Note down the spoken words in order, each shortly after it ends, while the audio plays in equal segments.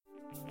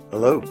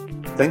Hello.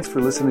 Thanks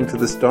for listening to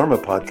this Dharma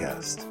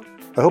podcast.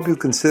 I hope you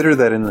consider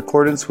that in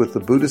accordance with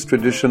the Buddhist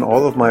tradition,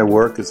 all of my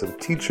work as a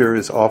teacher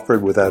is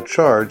offered without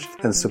charge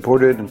and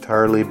supported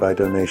entirely by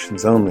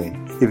donations only.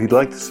 If you'd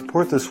like to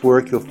support this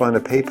work, you'll find a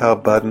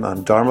PayPal button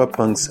on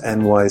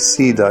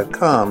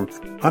dharmapunksnyc.com.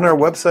 On our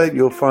website,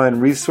 you'll find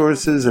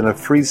resources and a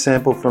free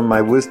sample from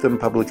my Wisdom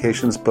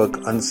Publications book,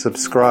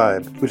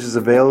 Unsubscribe, which is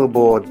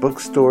available at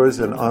bookstores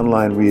and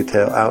online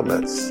retail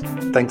outlets.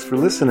 Thanks for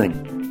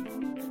listening.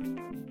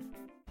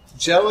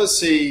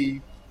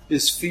 Jealousy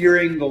is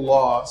fearing the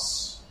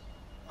loss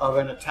of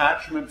an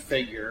attachment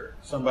figure,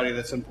 somebody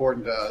that's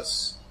important to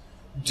us,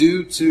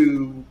 due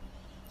to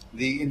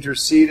the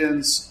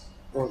intercedence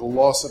or the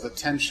loss of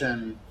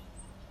attention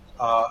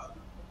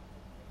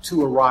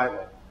to a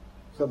rival.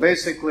 So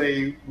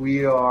basically,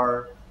 we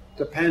are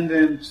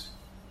dependent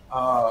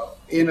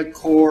in a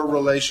core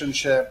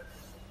relationship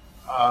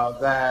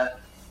that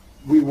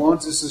we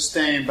want to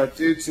sustain, but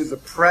due to the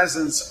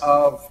presence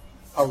of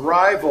a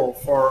rival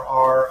for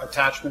our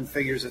attachment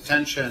figure's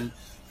attention,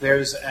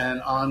 there's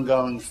an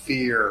ongoing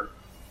fear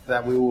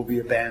that we will be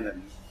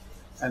abandoned.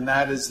 And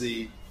that is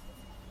the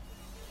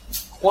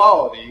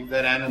quality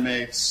that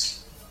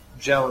animates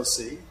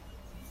jealousy.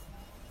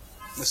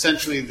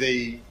 Essentially,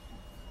 the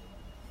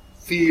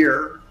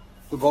fear,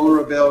 the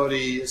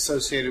vulnerability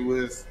associated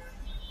with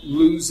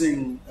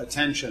losing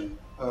attention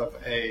of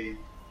a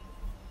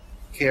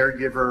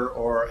caregiver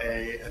or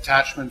a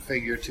attachment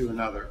figure to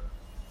another.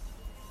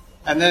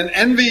 And then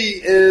envy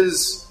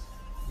is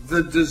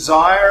the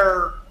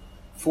desire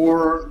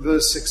for the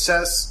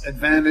success,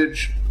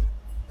 advantages,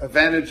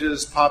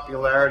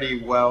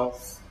 popularity,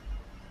 wealth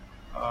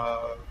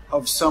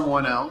of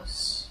someone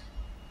else.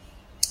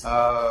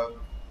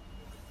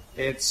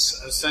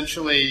 It's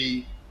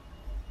essentially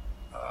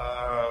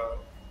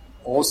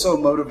also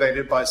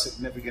motivated by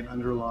significant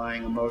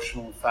underlying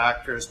emotional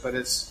factors, but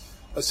it's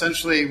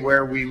essentially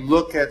where we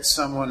look at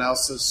someone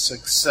else's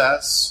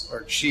success or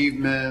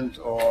achievement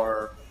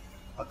or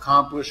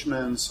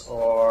accomplishments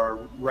or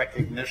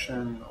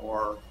recognition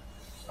or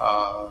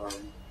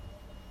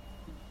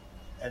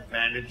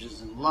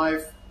advantages in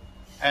life,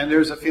 and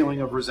there's a feeling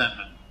of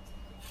resentment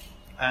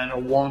and a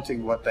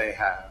wanting what they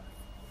have.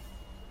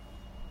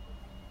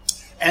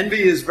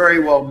 Envy is very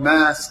well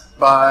masked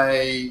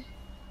by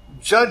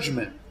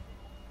judgment.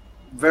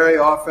 Very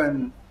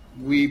often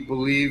we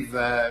believe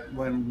that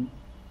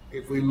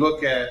if we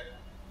look at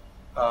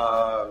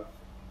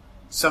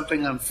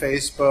something on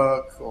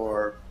Facebook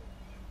or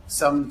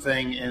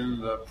something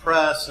in the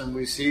press and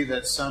we see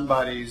that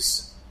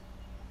somebody's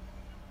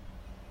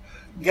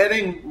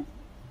getting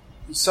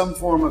some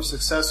form of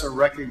success or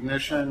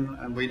recognition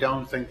and we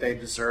don't think they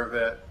deserve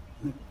it,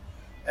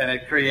 and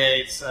it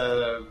creates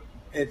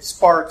it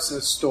sparks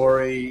a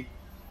story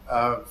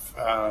of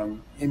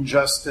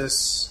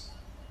injustice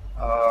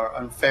or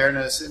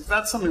unfairness. If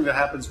that's something that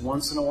happens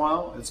once in a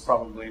while, it's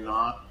probably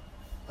not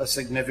a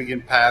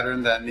significant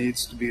pattern that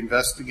needs to be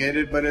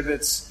investigated. But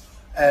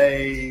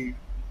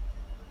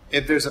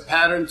if there's a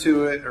pattern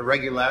to it, a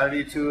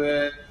regularity to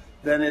it,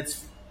 then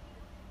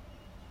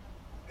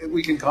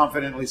we can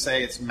confidently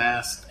say it's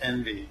masked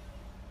envy.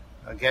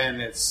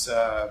 Again, it's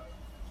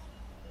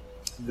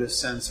this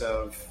sense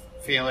of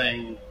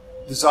feeling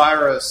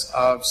desirous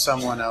of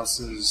someone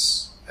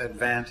else's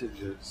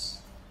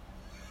advantages.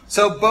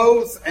 So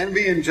both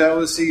envy and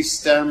jealousy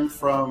stem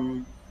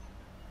from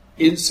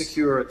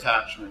insecure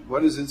attachment.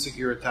 What is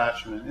insecure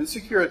attachment?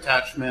 Insecure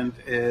attachment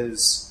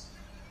is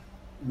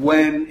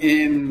when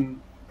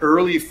in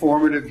early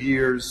formative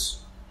years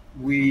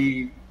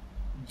we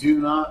do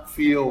not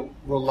feel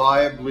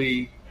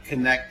reliably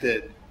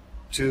connected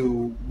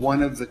to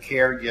one of the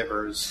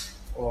caregivers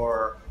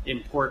or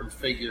important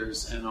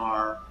figures in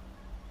our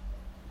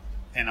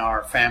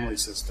family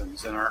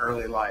systems, in our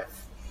early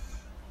life.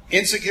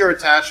 Insecure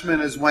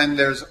attachment is when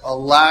there's a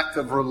lack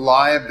of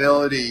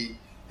reliability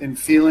in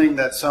feeling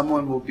that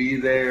someone will be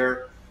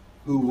there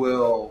who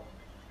will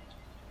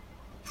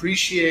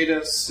appreciate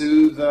us,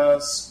 soothe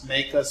us,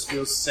 make us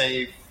feel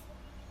safe,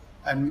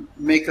 and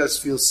make us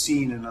feel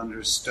seen and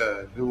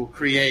understood, who will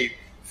create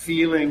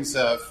feelings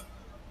of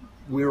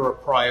we're a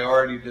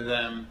priority to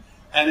them.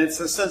 And it's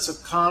a sense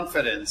of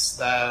confidence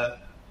that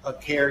a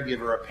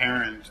caregiver, a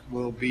parent,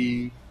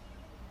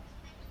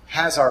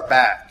 has our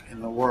back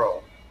in the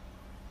world.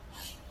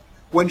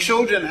 When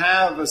children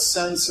have a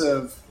sense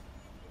of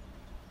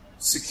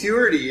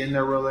security in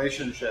their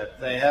relationship,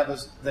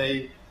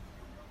 they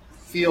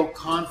feel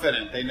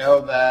confident. They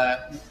know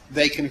that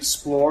they can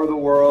explore the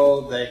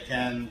world,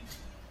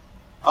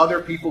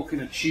 other people can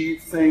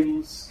achieve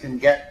things, can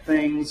get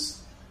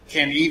things,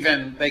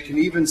 they can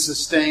even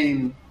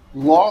sustain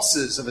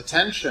losses of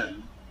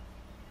attention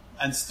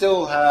and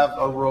still have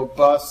a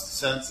robust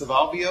sense of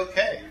I'll be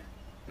okay.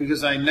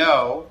 Because I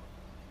know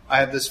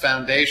I have this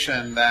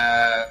foundation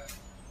that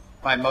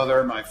my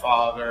mother, my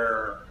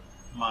father,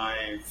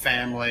 my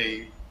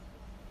family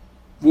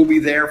will be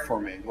there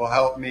for me, will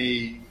help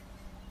me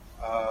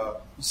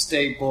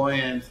stay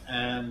buoyant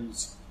and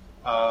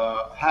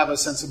have a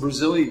sense of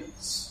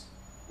resilience.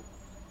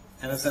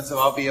 in a sense of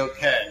I'll be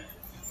okay.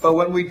 But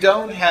when we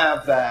don't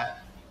have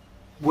that,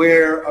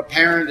 where a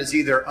parent is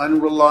either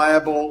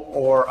unreliable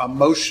or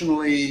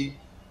emotionally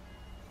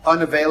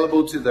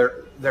unavailable to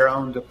their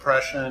own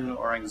depression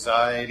or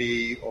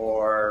anxiety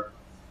or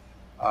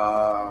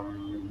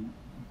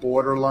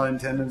borderline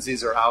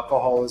tendencies or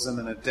alcoholism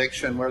and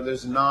addiction, where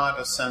there's not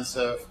a sense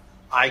of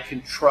I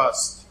can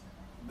trust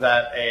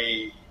that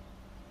a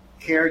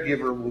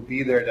caregiver will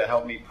be there to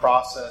help me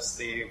process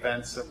the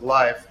events of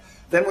life,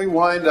 then we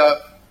wind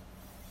up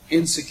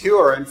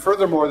insecure. And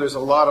furthermore, there's a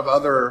lot of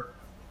other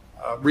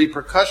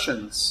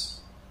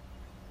repercussions.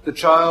 The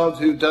child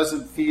who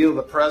doesn't feel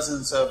the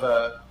presence of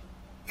a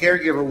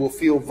caregiver will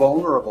feel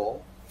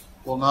vulnerable,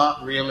 will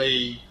not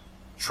really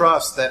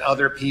trust that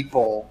other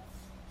people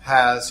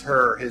has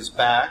his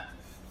back.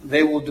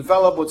 They will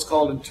develop what's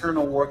called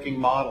internal working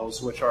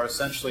models, which are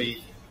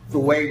essentially the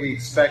way we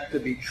expect to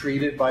be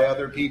treated by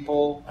other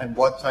people and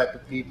what type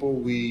of people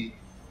we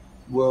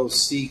will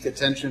seek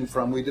attention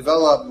from. We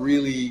develop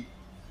really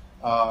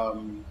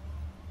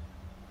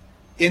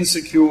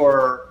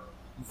insecure,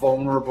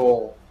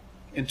 vulnerable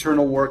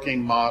internal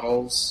working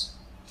models.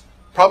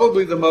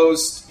 Probably the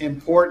most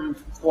important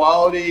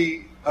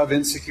quality of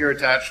insecure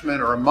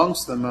attachment, or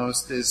amongst the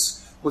most, is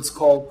what's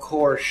called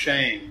core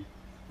shame.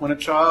 When a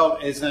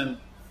child isn't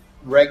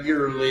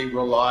regularly,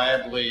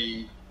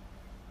 reliably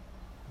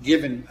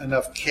given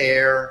enough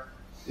care,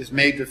 is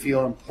made to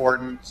feel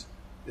important,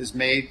 is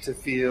made to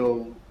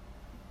feel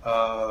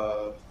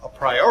a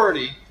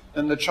priority,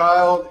 then the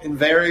child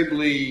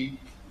invariably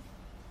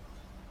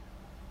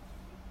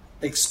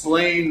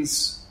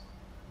explains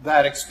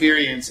that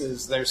experience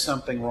as there's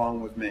something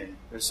wrong with me.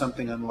 There's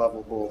something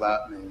unlovable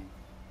about me.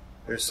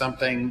 There's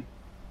something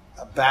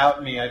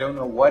about me, I don't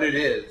know what it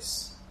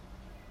is,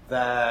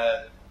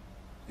 that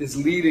is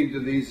leading to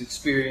these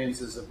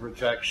experiences of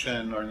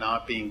rejection or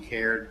not being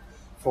cared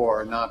for,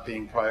 or not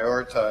being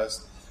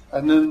prioritized.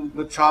 And then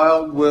the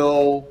child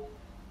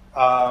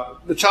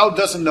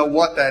doesn't know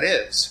what that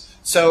is.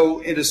 So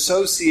it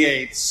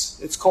associates,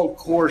 it's called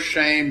core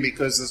shame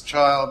because this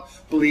child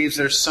believes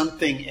there's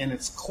something in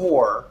its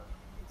core,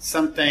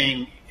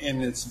 something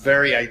in its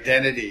very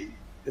identity,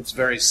 its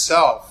very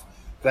self,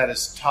 that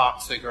is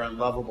toxic or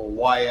unlovable.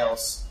 Why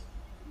else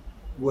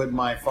would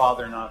my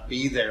father not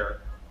be there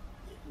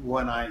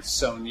when I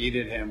so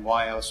needed him?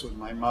 Why else would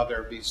my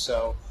mother be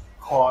so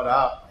caught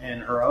up in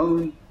her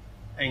own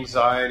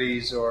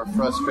anxieties or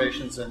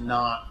frustrations and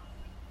not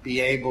be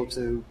able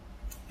to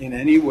in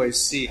any way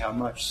see how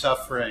much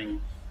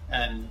suffering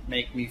and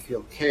make me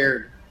feel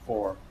cared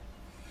for?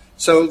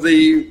 So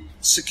the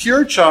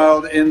secure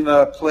child in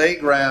the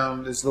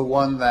playground is the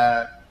one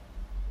that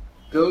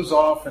goes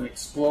off and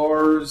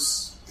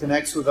explores,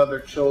 connects with other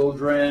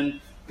children,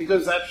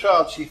 because that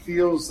child, she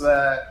feels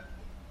that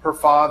her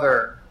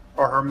father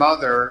or her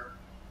mother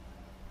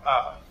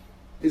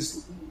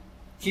is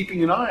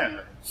keeping an eye on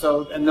her.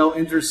 And they'll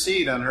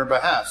intercede on her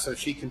behalf so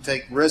she can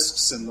take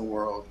risks in the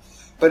world.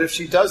 But if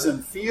she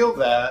doesn't feel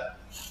that,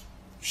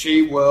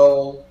 she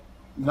will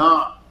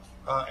not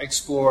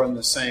explore in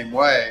the same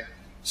way.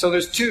 So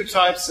there's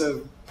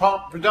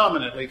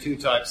predominantly two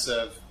types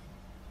of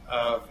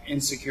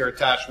insecure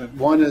attachment.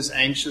 One is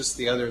anxious,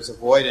 the other is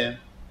avoidant.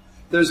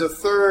 There's a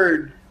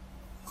third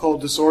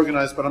called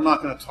disorganized, but I'm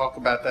not going to talk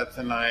about that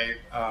tonight.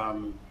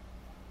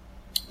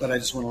 But I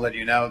just want to let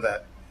you know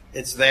that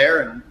it's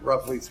there, and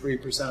roughly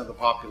 3% of the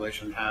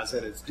population has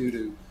it. It's due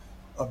to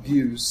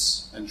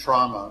abuse and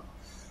trauma.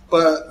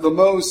 But the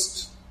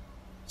most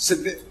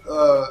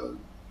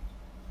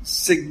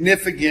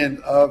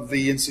significant of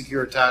the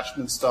insecure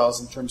attachment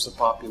styles in terms of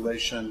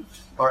population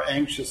are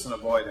anxious and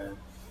avoidant.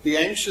 The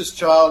anxious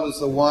child is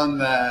the one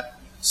that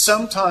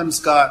sometimes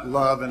got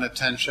love and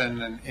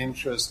attention and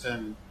interest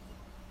and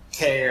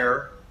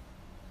care,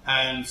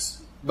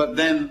 but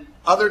then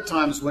other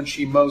times when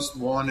she most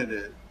wanted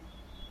it,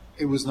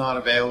 it was not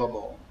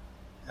available.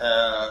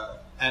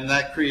 And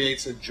that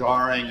creates a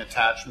jarring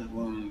attachment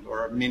wound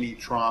or a mini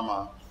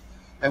trauma.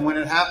 And when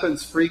it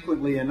happens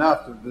frequently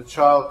enough, the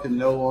child can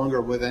no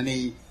longer, with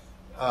any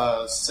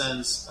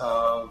sense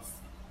of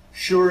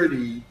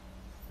surety,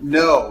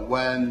 know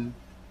when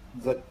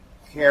the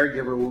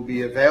caregiver will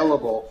be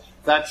available.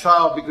 That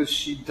child, because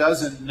she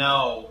doesn't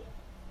know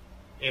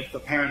if the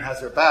parent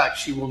has her back,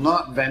 she will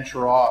not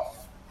venture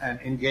off and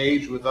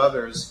engage with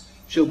others.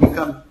 She'll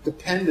become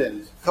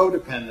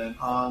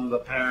codependent on the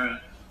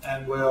parent,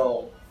 and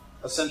will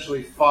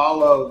essentially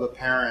follow the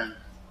parent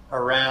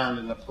around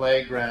in the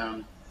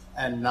playground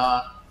and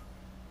not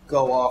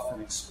go off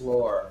and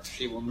explore.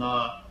 She will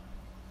not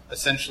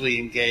essentially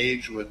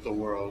engage with the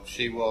world.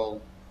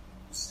 She'll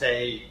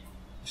stay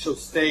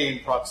in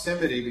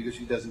proximity because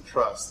she doesn't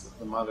trust that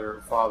the mother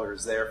or father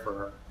is there for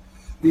her.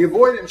 The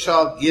avoidant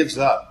child gives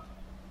up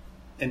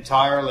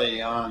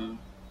entirely on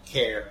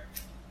care.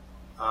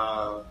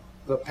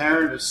 The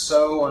parent is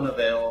so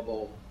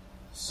unavailable,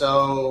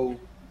 so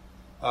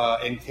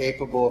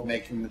incapable of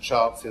making the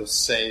child feel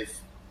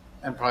safe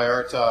and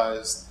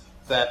prioritized,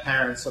 that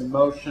parent's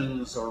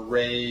emotions or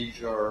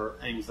rage or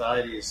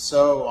anxiety is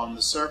so on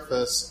the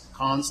surface,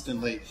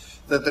 constantly,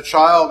 that the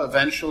child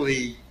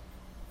eventually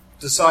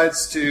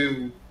decides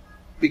to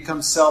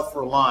become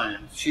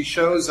self-reliant. She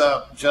shows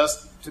up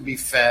just to be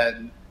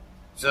fed,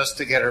 just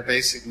to get her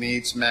basic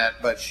needs met,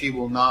 but she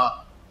will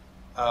not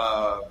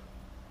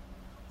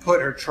put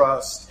her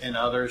trust in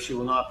others. She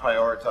will not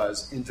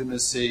prioritize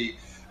intimacy.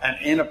 And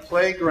in a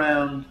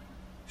playground,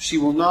 she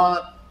will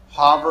not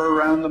hover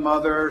around the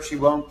mother. She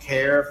won't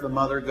care if the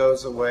mother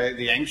goes away.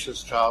 The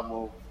anxious child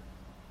will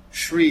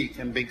shriek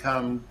and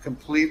become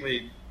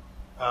completely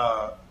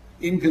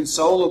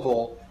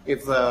inconsolable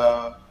if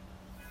the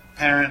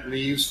parent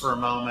leaves for a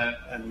moment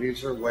and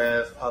leaves her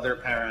with other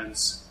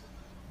parents.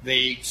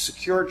 The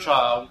secure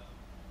child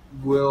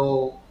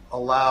will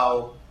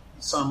allow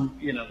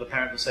the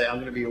parent to say, I'm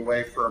going to be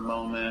away for a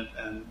moment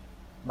and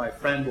my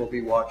friend will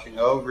be watching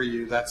over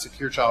you. That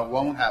secure child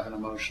won't have an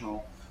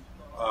emotional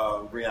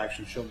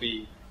reaction. She'll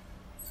be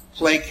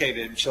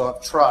placated. She'll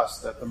have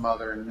trust that the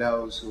mother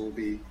knows who will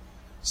be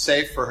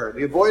safe for her.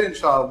 The avoidant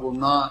child will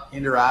not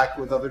interact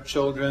with other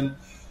children.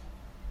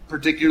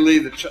 Particularly,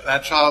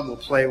 that child will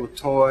play with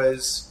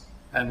toys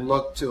and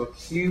look to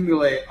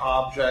accumulate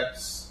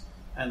objects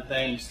and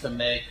things to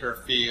make her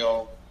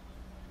feel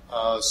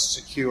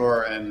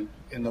secure and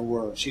in the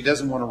world. She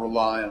doesn't want to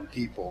rely on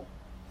people.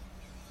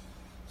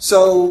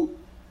 So,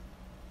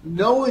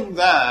 knowing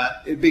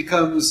that, it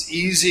becomes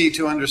easy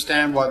to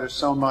understand why there's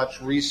so much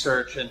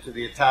research into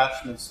the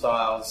attachment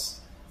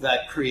styles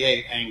that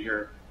create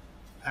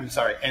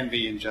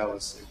envy and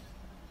jealousy.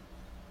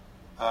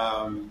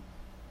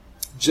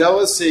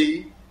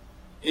 Jealousy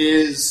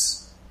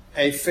is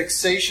a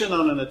fixation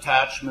on an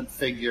attachment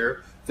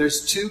figure.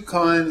 There's two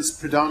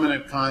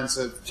predominant kinds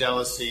of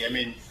jealousy.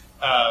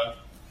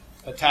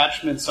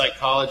 Attachment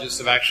psychologists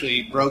have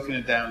actually broken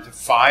it down to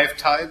 5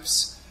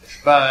 types,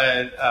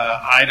 but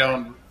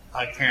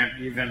I can't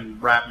even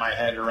wrap my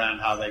head around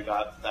how they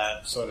got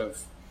that sort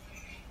of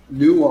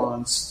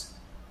nuanced.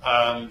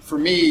 For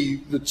me,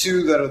 the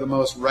 2 that are the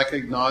most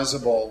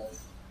recognizable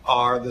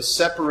are the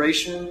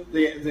separation,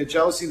 the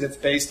jealousy that's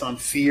based on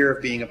fear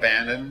of being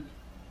abandoned,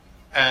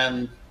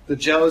 and the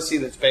jealousy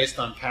that's based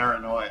on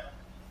paranoia.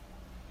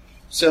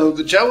 So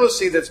the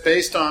jealousy that's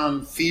based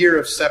on fear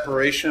of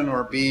separation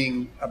or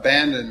being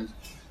abandoned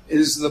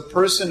is the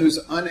person who's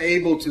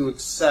unable to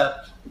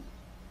accept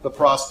the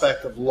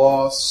prospect of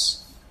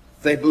loss.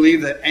 They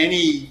believe that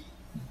any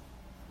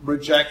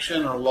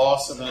rejection or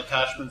loss of an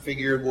attachment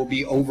figure will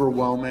be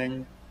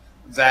overwhelming,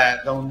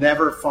 that they'll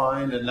never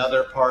find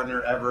another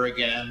partner ever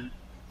again,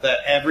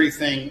 that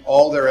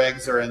all their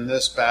eggs are in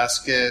this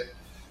basket.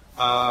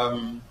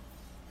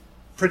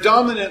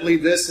 Predominantly,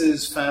 this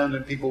is found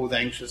in people with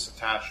anxious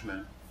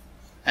attachment.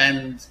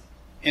 And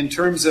in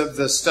terms of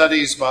the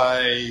studies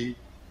by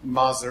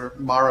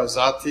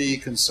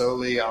Marazati,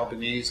 Consoli,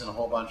 Albanese, and a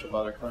whole bunch of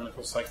other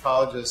clinical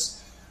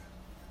psychologists,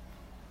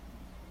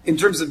 in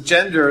terms of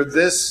gender,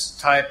 this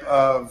type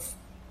of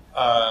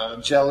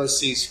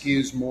jealousy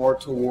skews more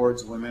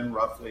towards women,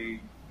 roughly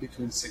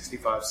between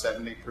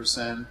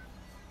 65-70%,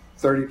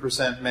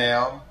 30%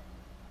 male.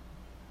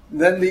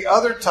 Then the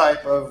other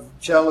type of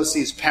jealousy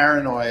is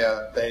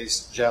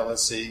paranoia-based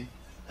jealousy.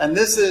 And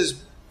this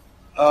is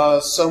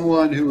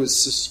someone who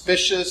is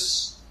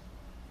suspicious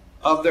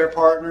of their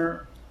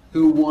partner,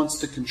 who wants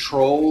to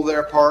control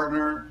their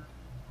partner,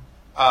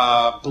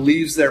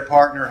 believes their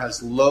partner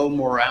has low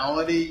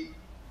morality,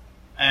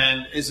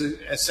 and is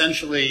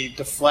essentially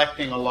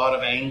deflecting a lot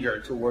of anger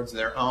towards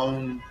their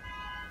own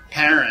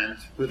parent,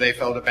 who they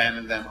felt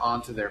abandoned them,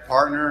 onto their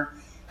partner.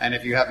 And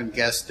if you haven't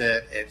guessed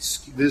it,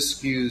 this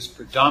skews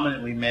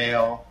predominantly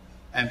male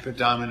and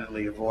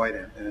predominantly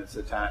avoidant in its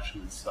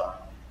attachment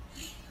style.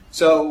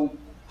 So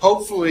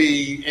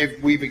hopefully,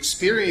 if we've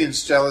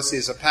experienced jealousy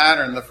as a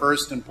pattern, the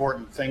first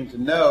important thing to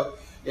note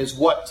is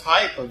what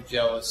type of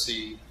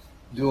jealousy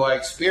do I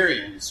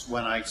experience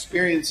when I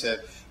experience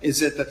it?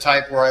 Is it the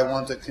type where I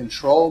want to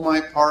control my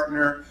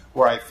partner,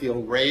 where I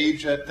feel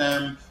rage at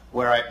them,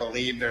 where I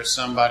believe there's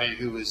somebody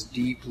who is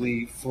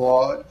deeply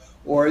flawed?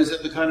 Or is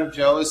it the kind of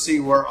jealousy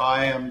where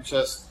I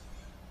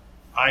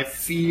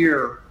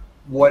fear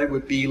what it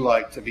would be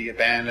like to be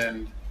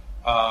abandoned?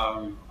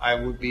 I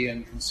would be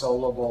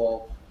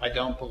inconsolable. I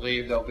don't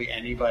believe there'll be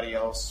anybody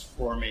else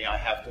for me. I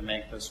have to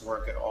make this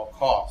work at all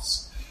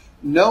costs.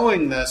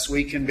 Knowing this,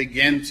 we can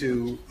begin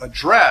to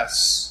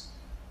address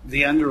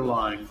the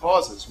underlying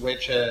causes,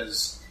 which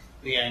is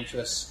the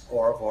anxious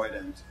or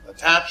avoidant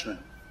attachment.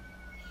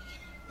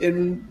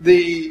 In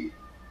the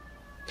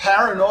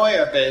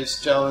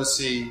paranoia-based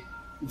jealousy,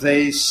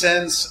 the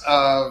sense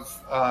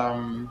of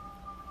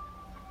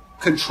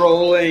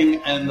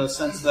controlling and the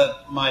sense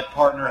that my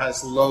partner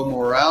has low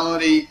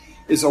morality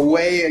is a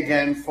way,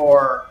 again,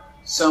 for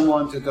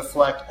someone to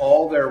deflect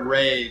all their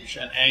rage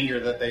and anger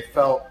that they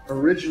felt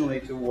originally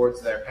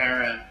towards their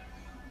parent.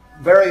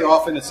 Very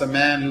often it's a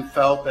man who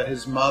felt that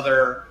his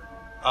mother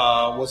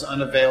was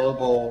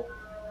unavailable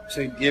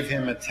to give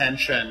him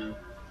attention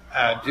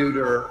due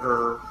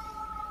to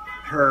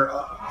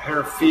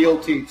her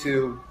fealty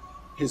to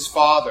his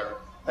father.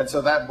 And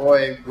so that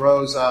boy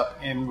grows up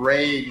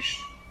enraged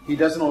He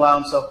doesn't allow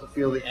himself to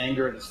feel the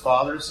anger at his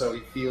father, so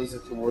he feels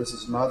it towards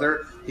his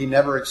mother. He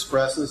never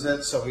expresses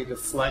it, so he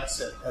deflects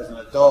it as an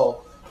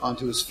adult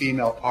onto his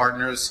female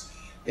partners.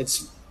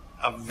 It's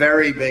a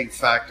very big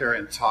factor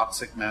in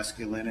toxic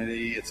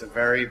masculinity. It's a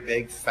very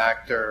big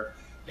factor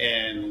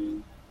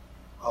in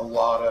a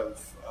lot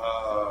of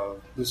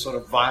the sort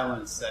of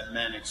violence that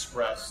men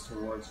express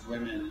towards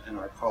women in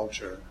our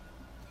culture.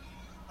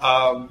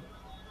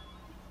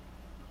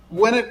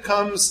 When it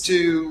comes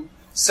to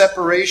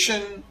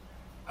separation,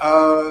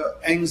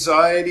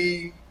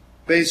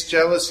 anxiety-based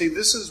jealousy,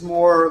 this is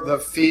more the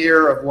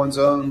fear of one's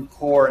own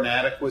core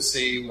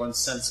inadequacy, one's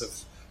sense of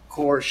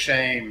core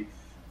shame,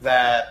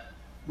 that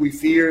we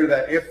fear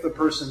that if the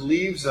person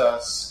leaves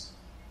us,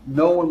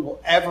 no one will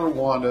ever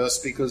want us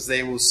because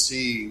they will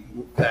see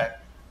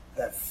that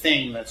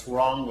thing that's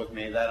wrong with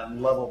me, that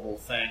unlovable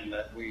thing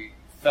that we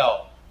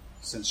felt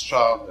since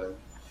childhood.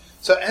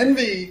 So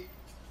envy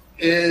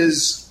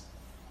is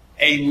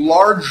a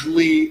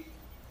largely,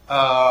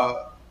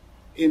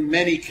 in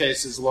many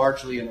cases,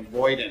 largely an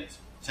avoidant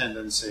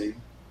tendency.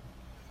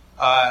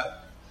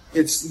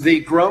 It's the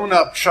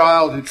grown-up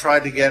child who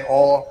tried to get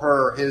all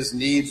his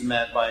needs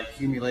met by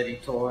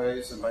accumulating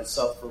toys and by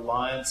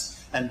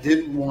self-reliance and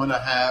didn't want to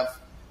have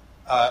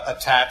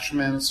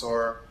attachments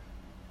or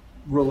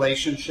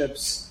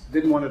relationships,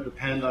 didn't want to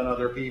depend on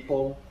other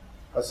people,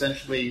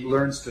 essentially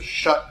learns to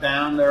shut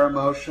down their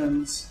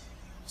emotions.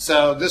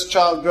 So this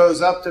child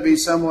grows up to be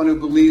someone who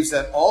believes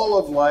that all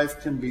of life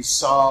can be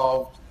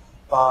solved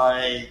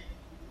by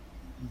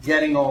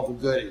getting all the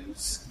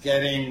goodies,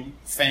 getting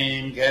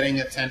fame,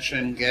 getting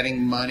attention,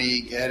 getting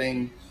money,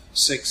 getting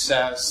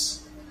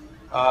success.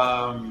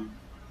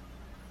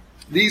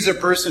 This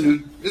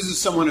is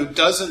someone who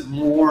doesn't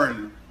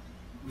mourn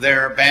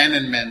their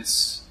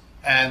abandonments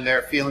and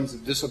their feelings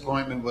of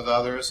disappointment with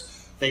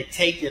others. They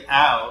take it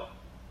out,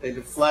 they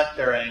deflect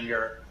their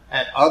anger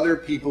at other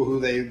people who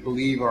they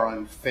believe are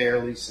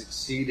unfairly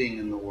succeeding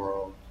in the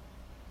world.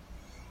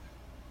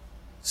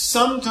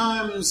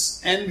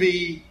 Sometimes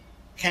envy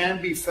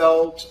can be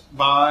felt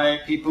by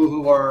people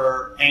who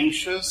are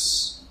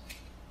anxious,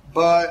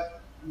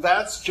 but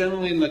that's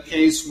generally the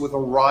case with a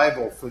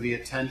rival for the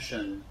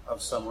attention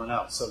of someone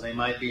else. So they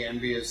might be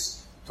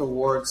envious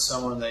towards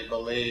someone they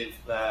believe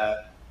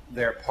that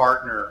their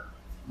partner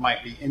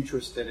might be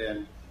interested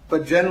in,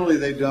 but generally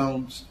they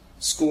don't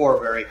score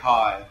very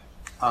high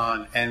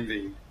on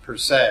envy per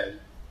se.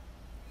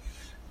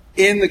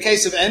 In the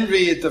case of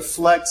envy, it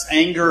deflects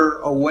anger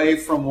away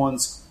from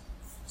one's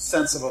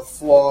sense of a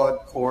flawed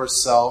core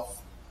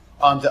self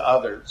onto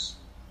others.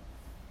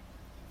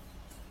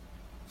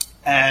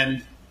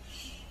 And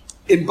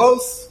in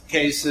both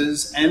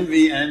cases,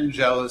 envy and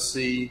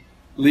jealousy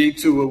lead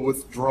to a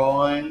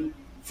withdrawing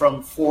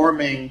from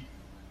forming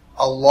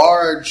a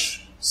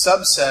large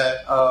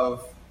subset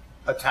of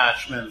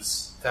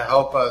attachments to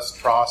help us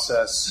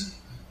process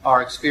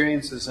our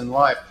experiences in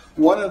life.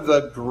 One of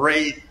the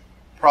great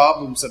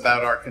problems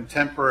about our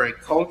contemporary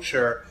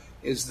culture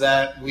is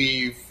that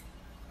we've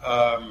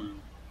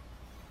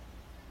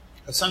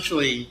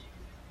essentially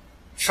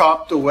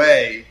chopped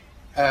away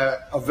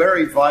a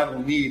very vital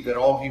need that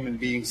all human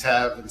beings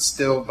have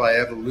instilled by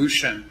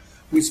evolution.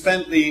 We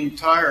spent the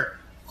entire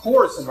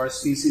course of our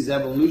species'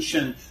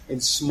 evolution in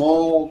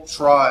small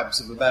tribes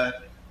of about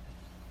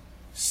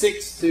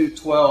 6 to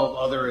 12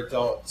 other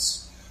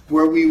adults,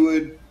 where we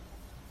would,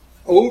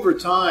 over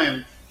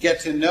time,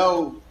 get to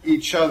know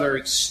each other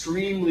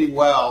extremely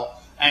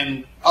well,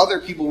 and other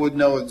people would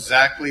know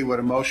exactly what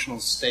emotional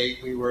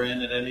state we were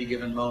in at any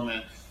given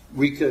moment.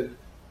 We could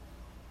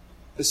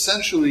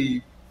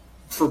essentially,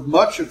 for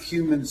much of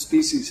human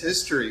species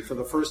history, for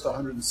the first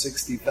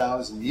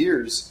 160,000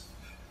 years,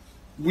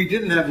 we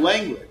didn't have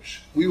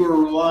language. We were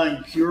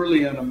relying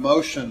purely on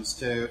emotions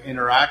to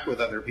interact with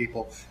other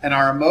people, and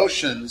our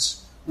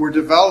emotions were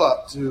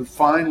developed to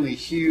finally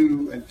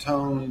hue and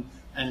tone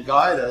and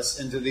guide us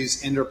into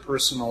these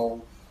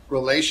interpersonal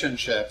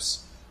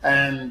relationships.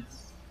 And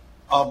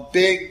a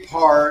big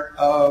part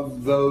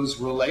of those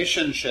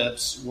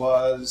relationships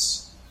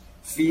was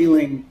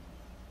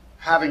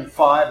having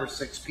 5 or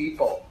 6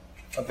 people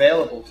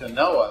available to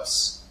know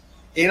us.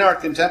 In our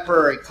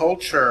contemporary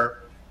culture,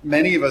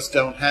 many of us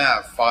don't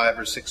have 5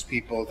 or 6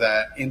 people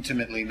that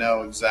intimately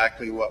know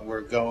exactly what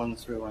we're going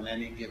through in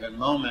any given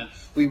moment.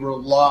 We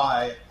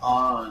rely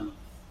on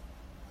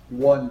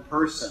one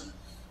person,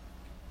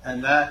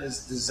 and that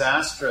is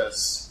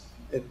disastrous.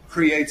 It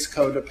creates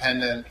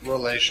codependent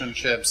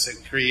relationships.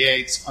 It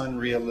creates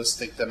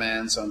unrealistic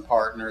demands on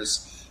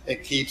partners.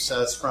 It keeps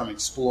us from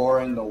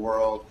exploring the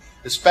world,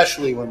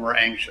 especially when we're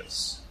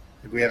anxious.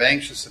 If we have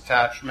anxious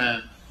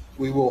attachment,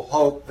 we will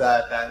hope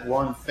that that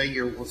one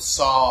figure will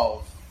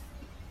solve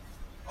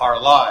our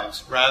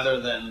lives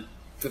rather than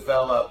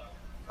develop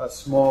a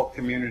small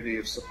community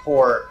of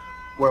support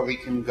where we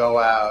can go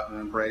out and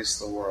embrace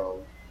the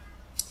world.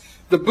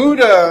 The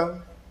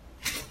Buddha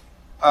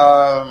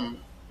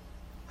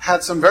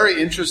had some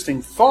very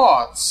interesting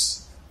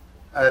thoughts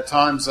at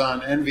times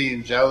on envy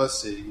and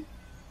jealousy.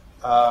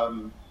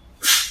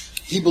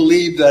 He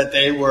believed that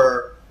they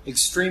were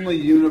extremely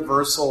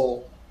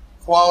universal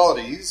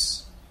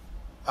qualities,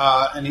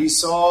 and he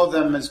saw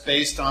them as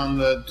based on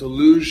the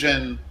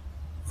delusion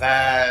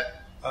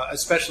that,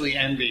 especially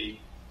envy,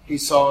 he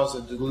saw as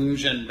a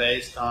delusion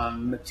based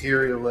on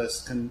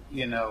materialist,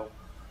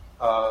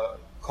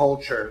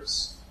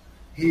 cultures.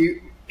 He,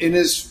 in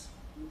his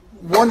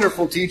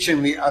wonderful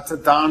teaching, the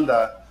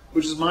Atadanda,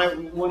 which is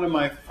one of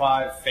my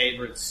 5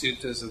 favorite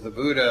suttas of the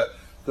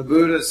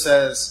Buddha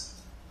says,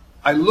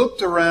 I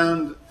looked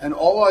around and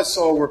all I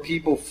saw were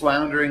people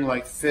floundering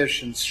like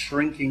fish in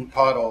shrinking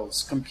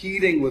puddles,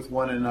 competing with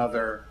one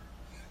another.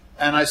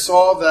 And I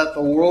saw that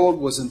the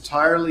world was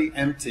entirely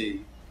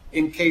empty,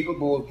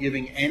 incapable of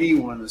giving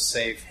anyone a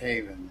safe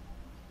haven.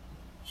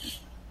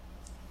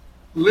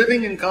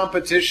 Living in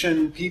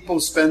competition, people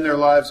spend their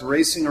lives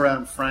racing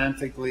around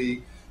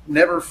frantically,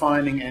 never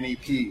finding any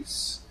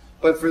peace.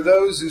 But for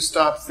those who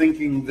stop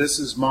thinking this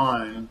is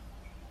mine,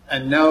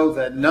 and know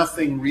that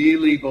nothing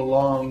really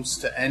belongs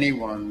to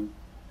anyone,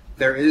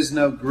 there is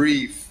no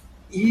grief,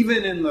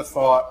 even in the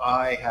thought,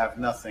 I have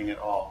nothing at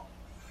all.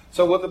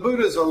 So what the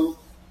Buddha is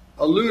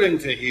alluding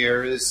to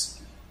here is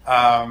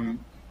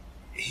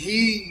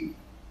he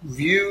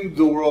viewed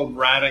the world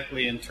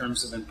radically in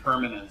terms of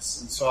impermanence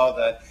and saw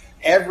that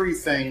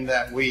everything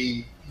that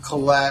we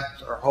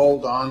collect or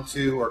hold on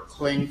to or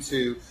cling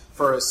to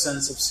for a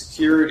sense of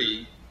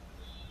security,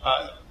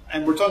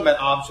 and we're talking about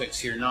objects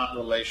here, not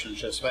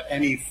relationships, but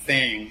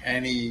anything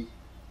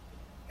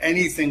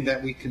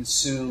that we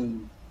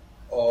consume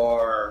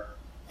or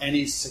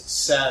any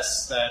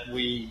success that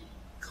we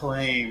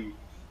claim,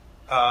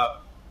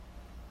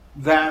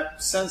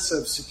 that sense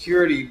of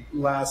security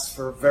lasts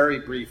for a very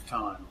brief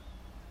time.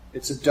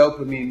 It's a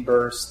dopamine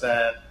burst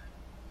that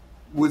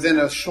within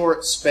a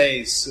short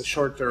space, a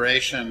short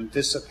duration,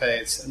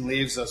 dissipates and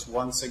leaves us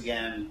once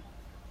again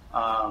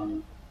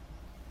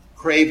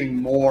craving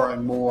more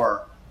and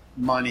more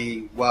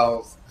money,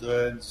 wealth,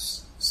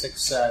 goods,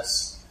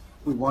 success.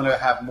 We want to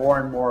have more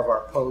and more of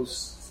our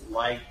posts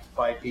liked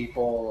by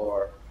people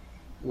or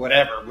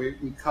whatever.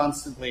 We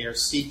constantly are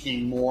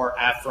seeking more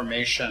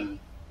affirmation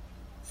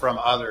from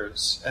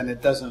others, and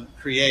it doesn't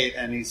create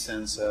any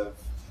sense of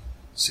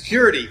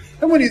security.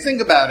 And when you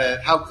think about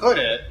it, how could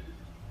it,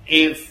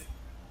 if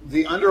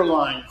the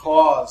underlying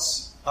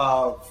cause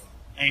of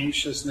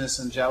anxiousness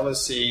and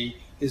jealousy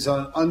is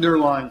an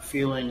underlying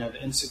feeling of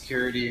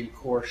insecurity and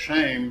core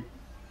shame,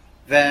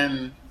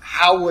 then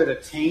how would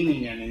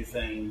attaining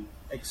anything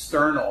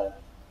external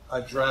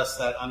address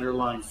that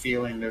underlying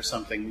feeling, there's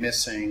something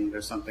missing,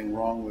 there's something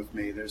wrong with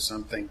me, there's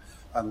something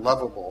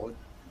unlovable?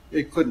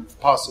 It couldn't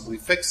possibly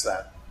fix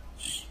that.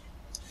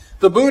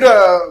 The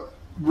Buddha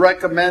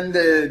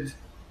recommended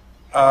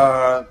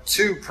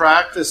 2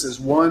 practices.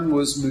 One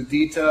was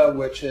mudita,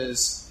 which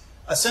is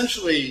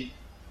essentially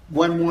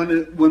when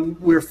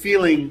we're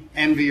feeling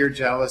envy or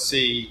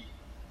jealousy,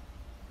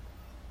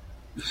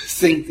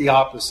 think the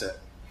opposite.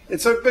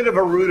 It's a bit of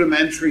a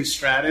rudimentary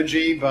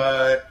strategy,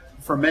 but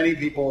for many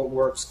people it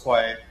works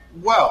quite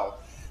well.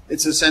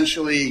 It's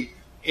essentially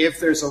if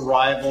there's a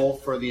rival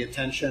for the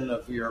attention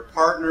of your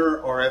partner,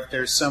 or if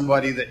there's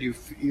somebody that you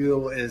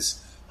feel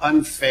is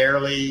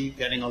unfairly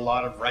getting a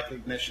lot of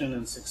recognition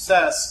and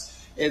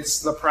success, it's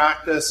the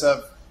practice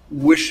of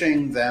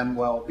wishing them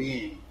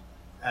well-being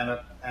and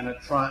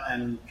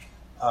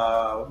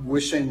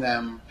wishing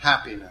them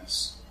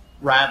happiness,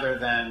 rather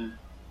than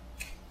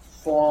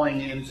falling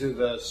into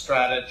the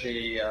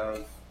strategy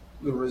of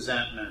the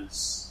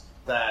resentments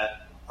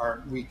that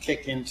we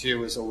kick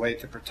into as a way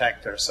to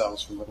protect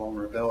ourselves from the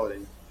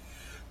vulnerability.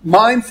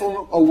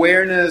 Mindful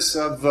awareness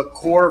of the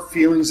core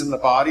feelings in the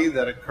body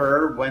that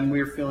occur when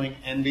we're feeling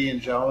envy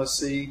and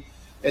jealousy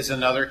is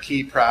another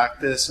key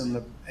practice in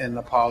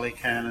the Pali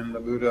Canon. The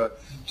Buddha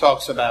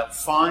talks about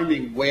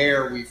finding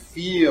where we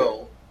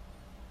feel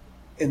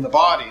in the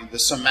body the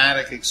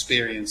somatic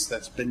experience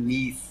that's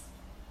beneath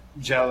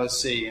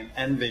jealousy and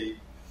envy.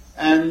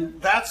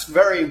 And that's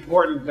very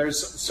important.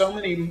 There's so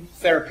many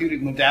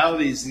therapeutic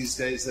modalities these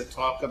days that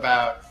talk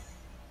about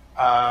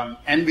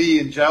envy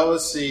and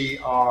jealousy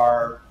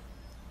are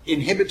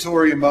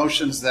inhibitory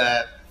emotions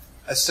that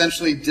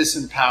essentially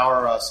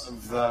disempower us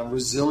of the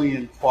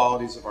resilient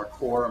qualities of our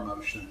core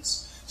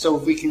emotions. So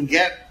if we can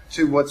get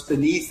to what's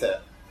beneath it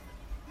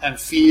and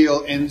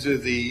feel into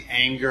the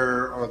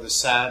anger or the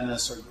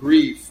sadness or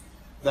grief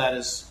that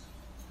is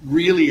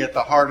really at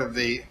the heart of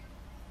the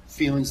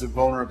feelings of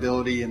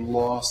vulnerability and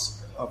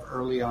loss of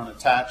early on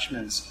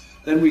attachments,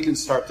 then we can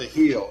start to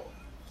heal.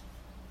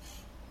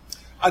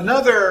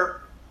 Another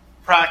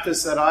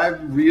practice that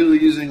I'm really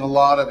using a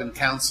lot of in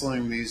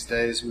counseling these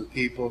days with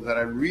people that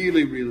I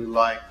really, really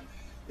like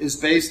is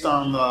based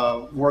on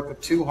the work of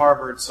 2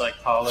 Harvard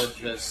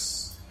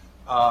psychologists,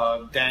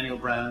 Daniel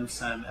Brown and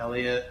Sam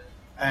Elliott.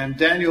 And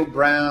Daniel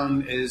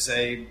Brown is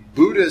a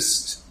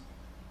Buddhist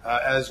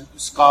as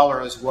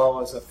scholar as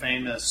well as a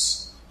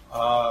famous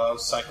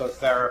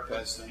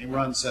psychotherapist, and he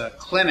runs a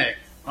clinic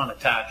on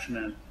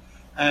attachment.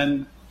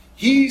 And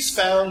he's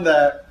found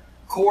that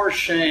core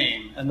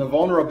shame and the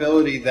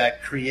vulnerability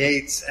that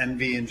creates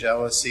envy and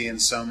jealousy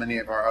and so many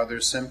of our other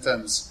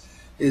symptoms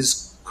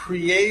is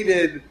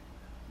created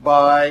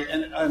by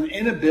an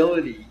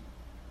inability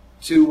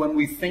to, when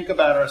we think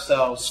about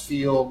ourselves,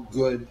 feel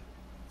good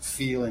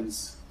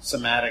feelings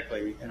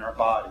somatically in our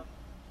body.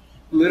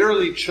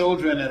 Literally,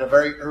 children at a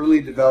very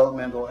early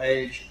developmental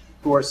age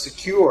who are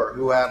secure,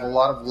 who have a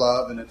lot of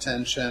love and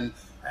attention,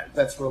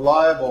 that's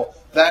reliable,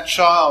 that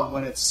child,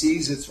 when it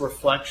sees its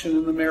reflection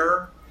in the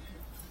mirror,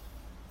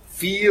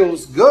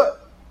 feels good.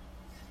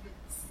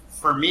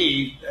 For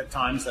me, at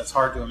times, that's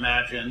hard to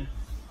imagine.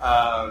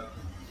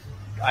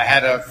 I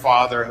had a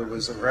father who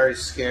was a very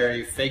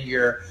scary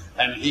figure,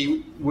 and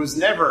he was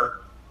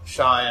never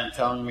shy in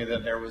telling me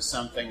that there was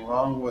something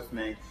wrong with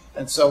me.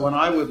 And so when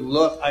I would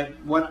look,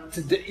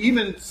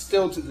 even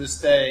still to this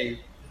day,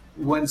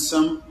 when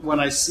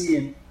I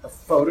see a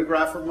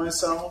photograph of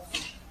myself,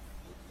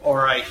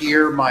 or I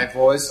hear my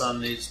voice on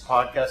these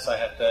podcasts, I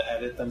have to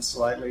edit them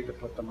slightly to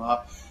put them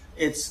up.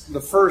 It's the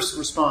first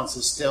response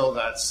is still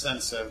that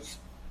sense of,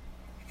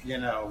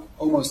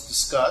 almost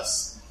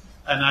disgust.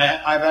 And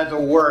I've had to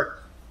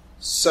work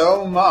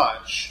so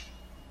much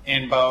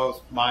in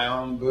both my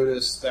own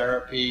Buddhist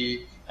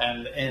therapy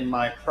and in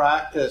my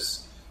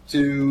practice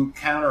to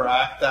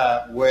counteract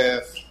that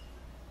with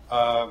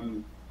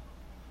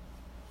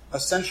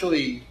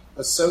essentially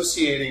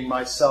associating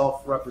my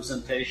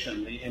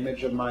self-representation, the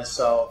image of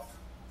myself,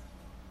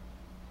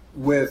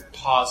 with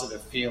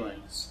positive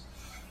feelings.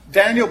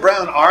 Daniel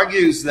Brown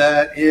argues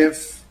that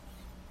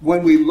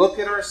when we look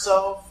at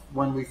ourselves,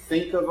 when we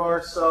think of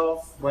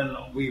ourselves, when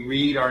we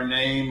read our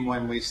name,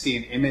 when we see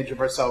an image of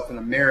ourselves in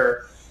a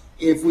mirror,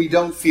 if we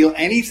don't feel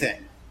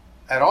anything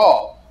at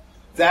all,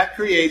 that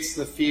creates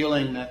the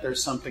feeling that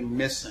there's something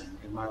missing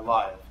in my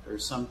life.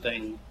 There's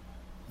something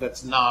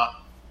that's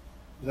not,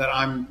 that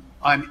I'm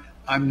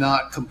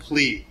not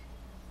complete,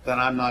 that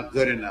I'm not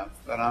good enough,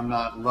 that I'm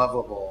not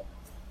lovable.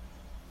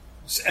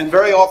 And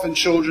very often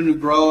children who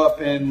grow up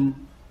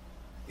in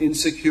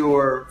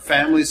insecure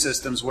family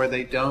systems where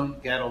they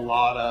don't get a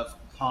lot of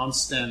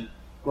constant,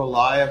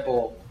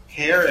 reliable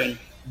caring,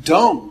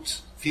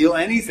 don't feel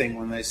anything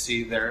when they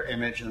see their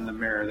image in the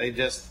mirror. They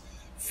just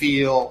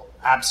feel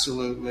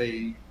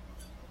absolutely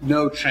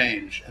no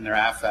change in their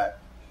affect.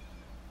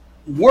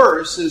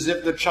 Worse is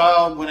if the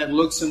child, when it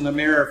looks in the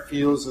mirror,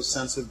 feels a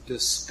sense of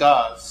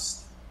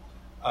disgust,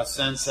 a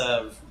sense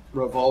of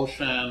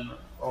revulsion,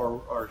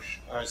 or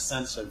a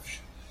sense of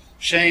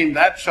shame.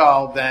 That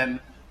child then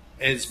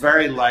is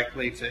very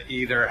likely to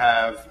either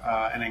have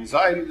an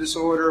anxiety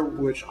disorder,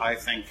 which I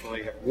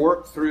thankfully have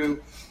worked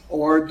through,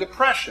 or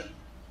depression,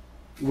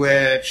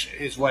 which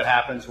is what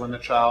happens when the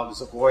child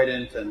is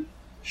avoidant and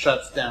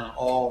shuts down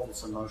all of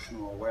its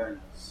emotional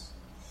awareness.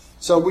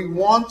 So we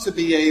want to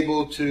be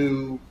able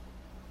to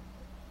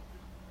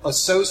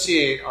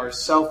associate our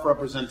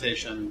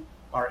self-representation,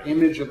 our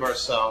image of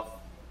ourselves,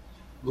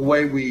 the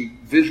way we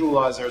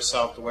visualize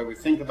ourselves, the way we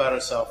think about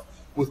ourselves,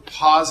 with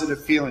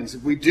positive feelings.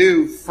 If we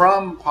do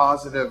from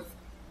positive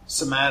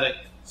somatic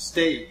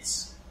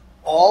states,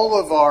 all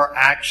of our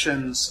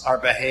actions, our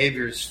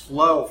behaviors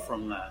flow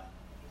from that.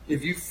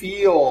 If you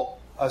feel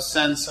a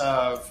sense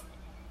of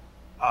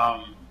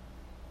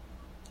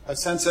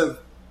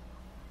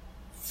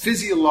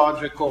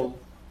physiological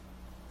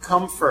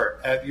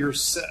comfort at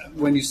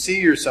when you see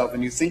yourself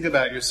and you think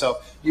about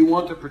yourself, you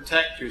want to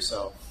protect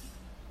yourself.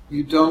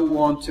 You don't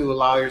want to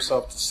allow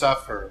yourself to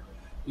suffer.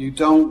 You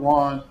don't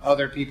want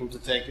other people to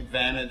take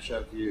advantage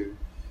of you.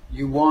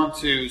 You want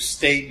to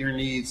state your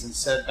needs and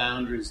set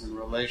boundaries in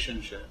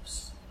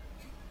relationships.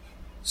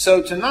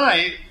 So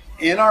tonight,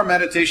 in our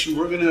meditation,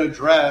 we're going to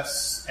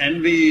address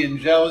envy and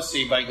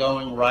jealousy by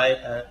going right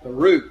at the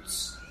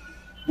roots.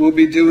 We'll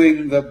be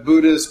doing the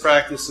Buddhist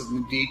practice of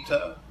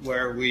mudita,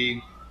 where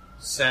we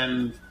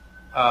send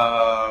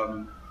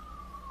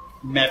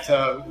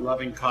metta,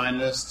 loving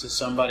kindness, to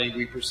somebody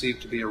we perceive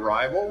to be a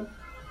rival.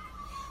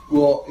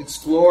 We'll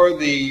explore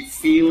the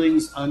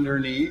feelings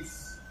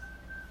underneath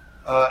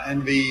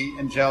envy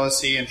and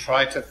jealousy and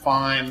try to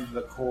find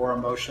the core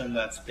emotion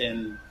that's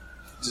been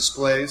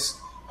displaced.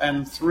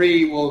 And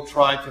 3, we'll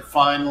try to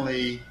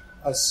finally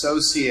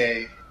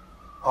associate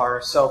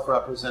our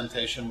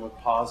self-representation with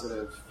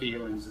positive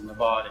feelings in the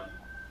body.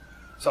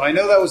 So I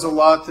know that was a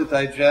lot to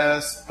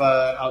digest,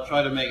 but I'll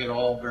try to make it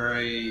all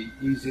very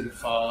easy to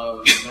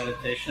follow in the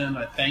meditation.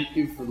 I thank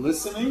you for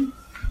listening.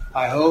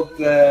 I hope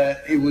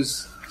that it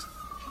was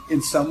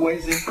in some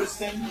ways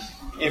interesting.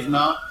 If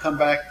not, come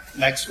back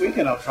next week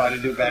and I'll try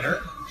to do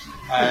better.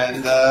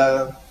 And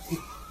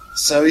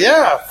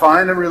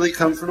find a really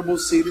comfortable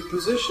seated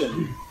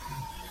position.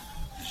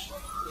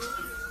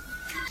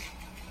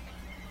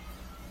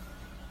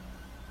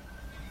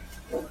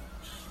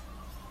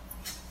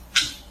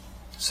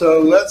 So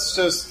let's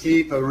just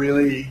keep a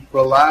really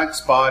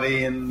relaxed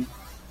body, and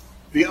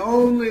the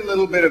only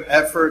little bit of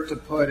effort to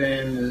put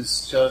in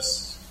is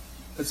just,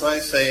 as I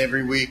say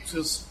every week,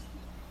 just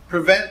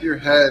prevent your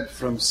head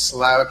from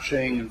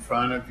slouching in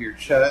front of your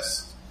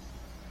chest,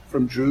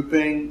 from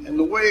drooping. And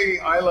the way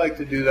I like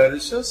to do that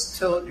is just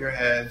tilt your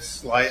head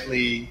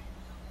slightly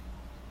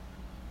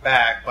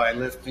back by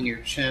lifting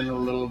your chin a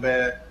little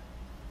bit.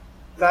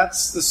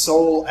 that's the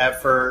sole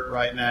effort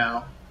right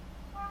now.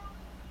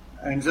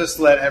 And just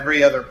let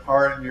every other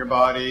part in your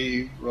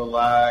body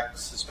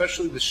relax,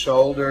 especially the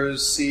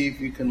shoulders. See if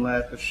you can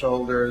let the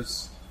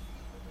shoulders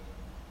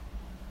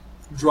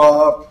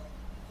drop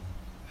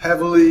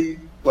heavily,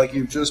 like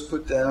you've just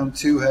put down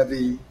 2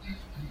 heavy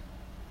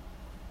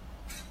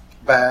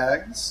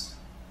bags.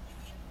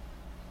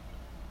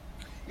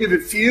 If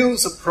it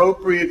feels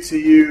appropriate to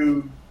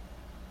you,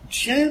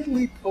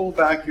 gently pull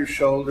back your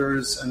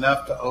shoulders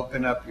enough to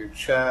open up your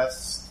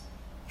chest.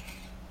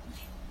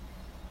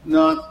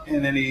 Not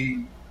in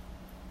any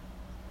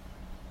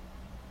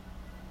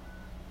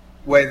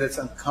way that's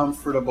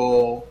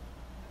uncomfortable,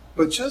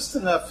 but just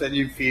enough that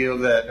you feel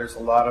that there's a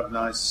lot of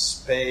nice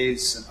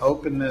space and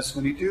openness.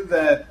 When you do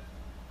that,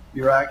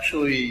 you're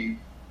actually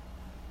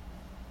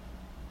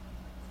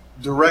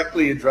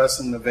directly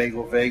addressing the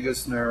vagal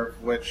vagus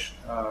nerve, which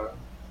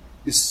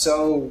is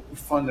so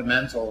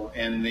fundamental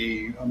in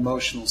the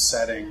emotional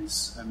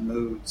settings and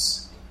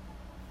moods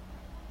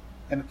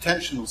and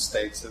attentional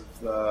states of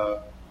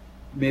the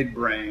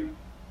midbrain.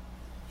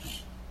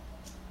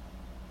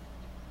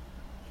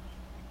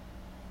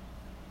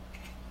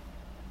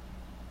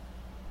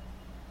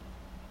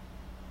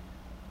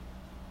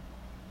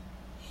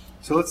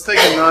 So let's take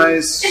a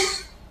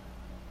nice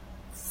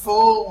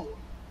full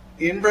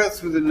in-breath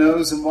through the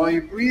nose, and while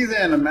you breathe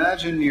in,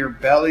 imagine your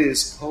belly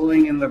is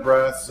pulling in the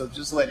breath, so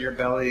just let your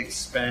belly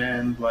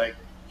expand like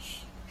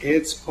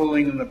it's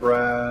pulling in the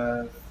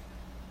breath.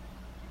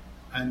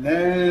 And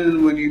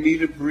then when you need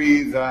to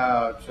breathe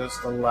out,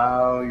 just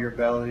allow your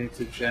belly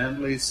to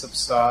gently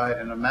subside,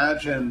 and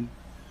imagine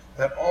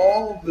that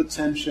all of the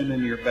tension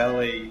in your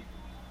belly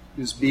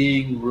is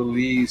being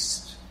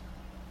released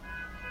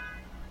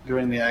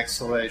during the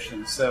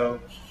exhalation. So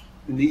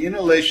in the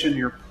inhalation,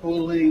 you're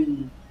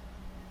pulling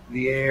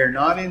the air,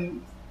 not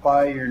in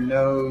by your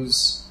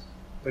nose,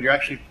 but you're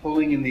actually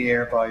pulling in the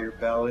air by your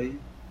belly.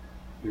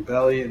 Your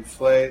belly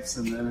inflates,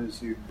 and then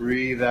as you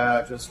breathe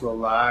out, just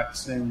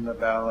relaxing the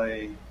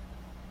belly.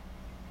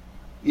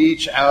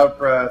 Each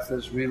out-breath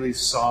is really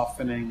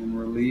softening and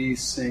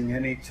releasing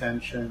any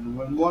tension.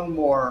 And one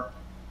more.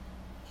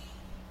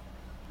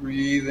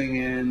 Breathing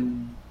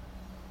in.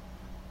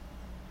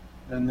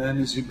 And then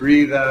as you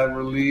breathe out,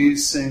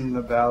 releasing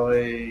the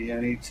belly,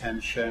 any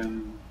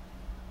tension.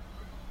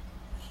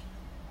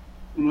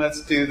 And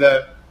let's do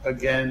that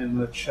again in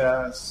the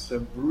chest. So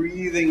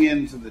breathing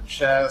into the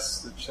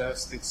chest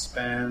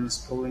expands,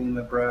 pulling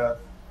the breath.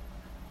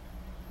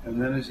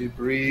 And then as you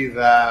breathe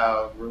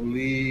out,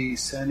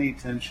 release any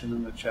tension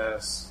in the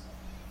chest.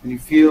 And you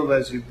feel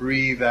as you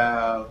breathe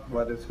out,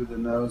 whether through the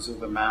nose or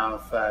the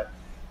mouth, that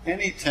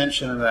any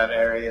tension in that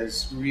area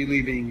is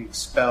really being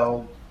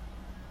expelled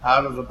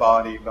out of the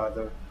body by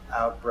the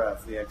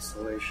out-breath, the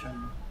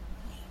exhalation.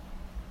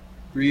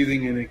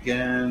 Breathing in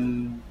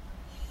again.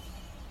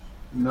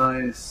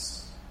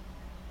 Nice.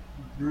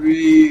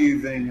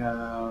 Breathing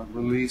out,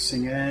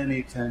 releasing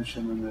any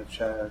tension in the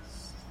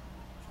chest.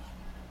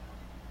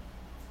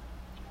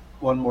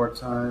 One more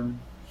time.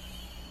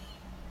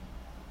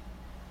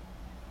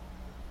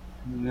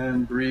 And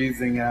then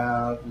breathing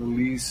out,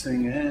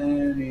 releasing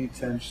any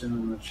tension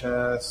in the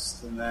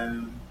chest. And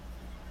then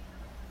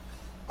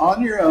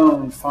on your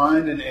own,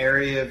 find an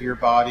area of your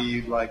body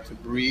you'd like to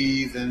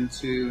breathe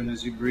into, and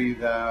as you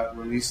breathe out,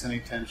 release any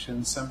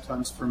tension.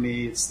 Sometimes for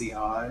me, it's the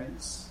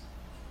eyes,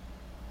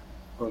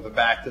 or the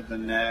back of the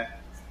neck,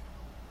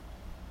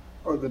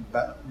 or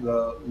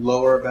the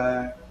lower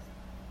back.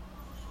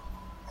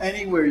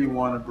 Anywhere you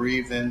want to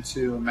breathe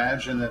into,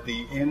 imagine that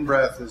the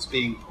in-breath is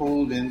being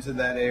pulled into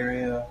that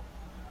area,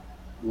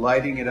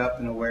 lighting it up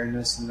in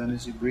awareness, and then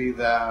as you breathe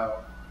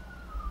out,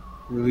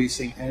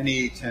 releasing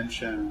any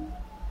tension.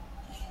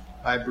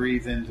 I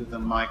breathe into the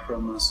micro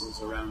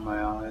muscles around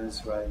my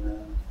eyes right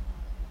now.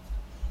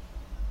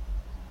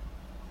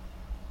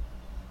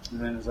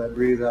 And then as I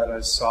breathe out, I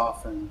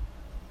soften.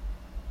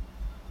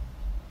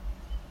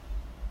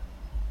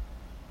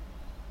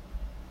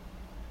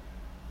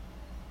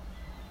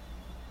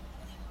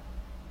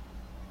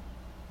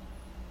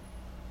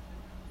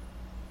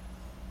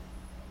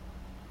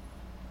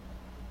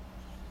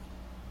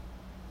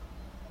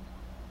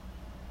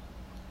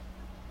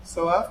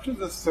 So after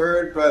the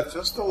third breath,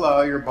 just allow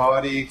your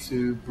body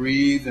to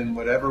breathe in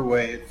whatever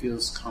way it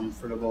feels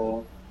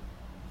comfortable.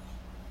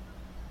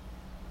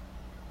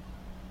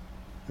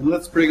 And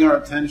let's bring our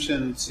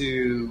attention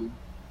to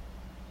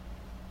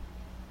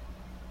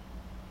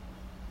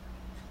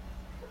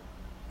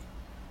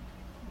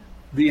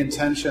the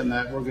intention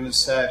that we're going to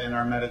set in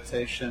our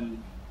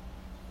meditation.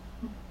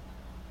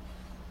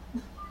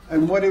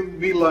 And what it would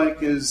be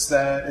like is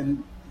that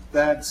in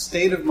that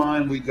state of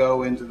mind we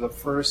go into the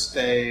first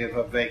day of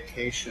a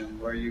vacation,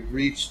 where you've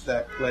reached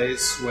that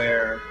place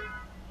where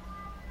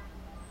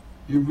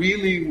you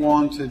really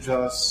want to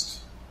just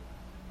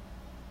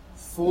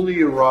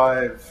fully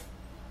arrive.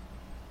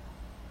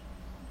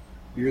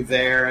 You're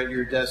there at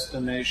your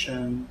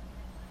destination,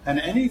 and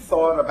any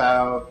thought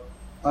about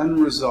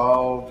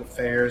unresolved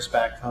affairs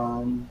back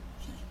home,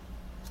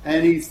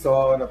 any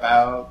thought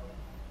about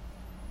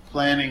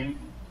planning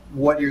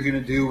what you're going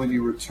to do when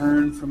you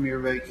return from your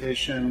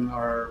vacation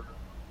are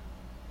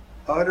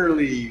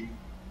utterly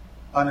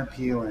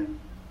unappealing.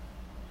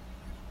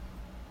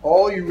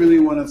 All you really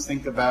want to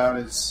think about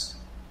is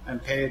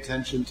and pay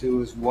attention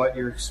to is what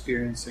you're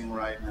experiencing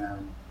right now.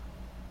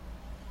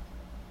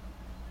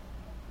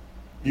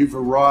 You've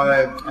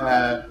arrived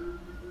at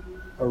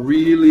a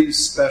really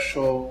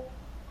special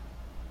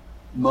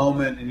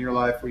moment in your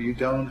life where you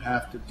don't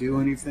have to do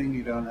anything,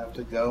 you don't have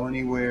to go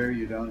anywhere,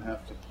 you don't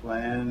have to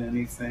plan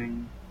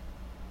anything.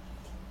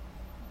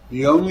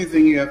 The only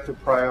thing you have to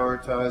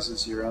prioritize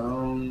is your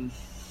own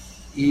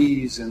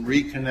ease and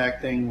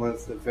reconnecting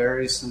with the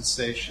very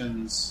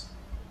sensations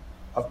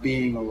of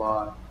being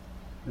alive.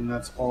 And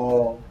that's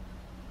all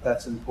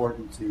that's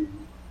important to you.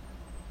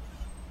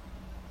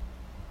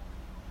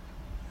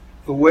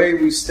 The way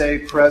we stay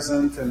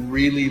present and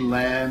really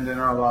land in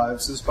our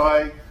lives is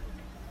by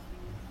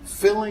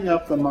filling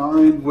up the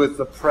mind with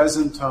the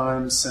present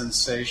time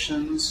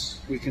sensations.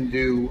 We can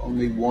do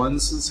only one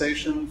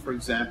sensation, for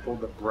example,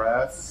 the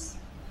breath.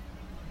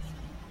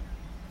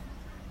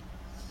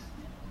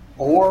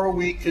 Or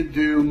we could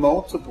do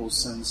multiple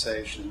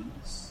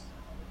sensations,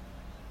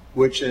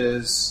 which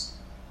is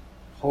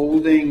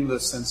holding the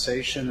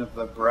sensation of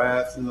the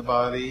breath in the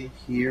body,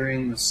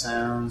 hearing the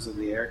sounds of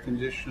the air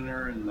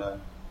conditioner and the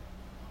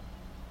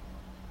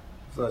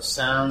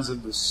sounds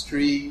of the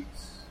street,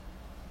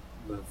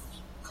 the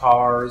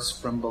cars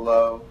from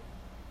below,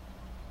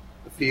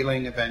 the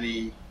feeling of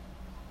any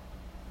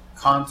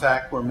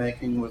contact we're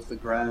making with the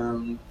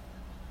ground,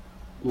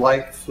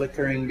 light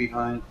flickering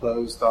behind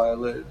closed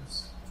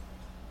eyelids.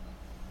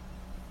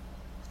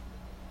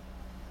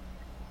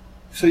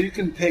 So you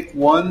can pick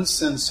one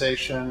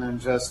sensation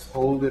and just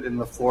hold it in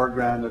the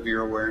foreground of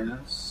your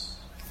awareness.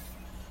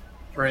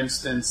 For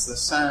instance, the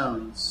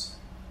sounds.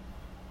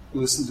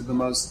 Listen to the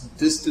most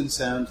distant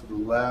sound to the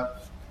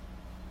left,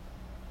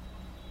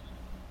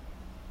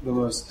 the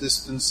most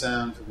distant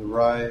sound to the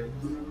right,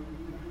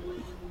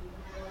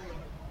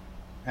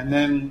 and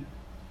then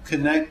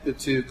connect the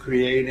two,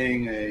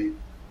 creating a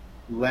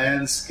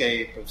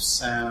landscape of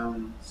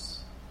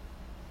sounds,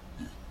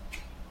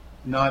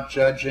 not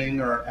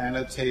judging or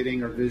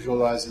annotating or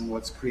visualizing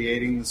what's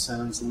creating the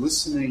sounds,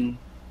 listening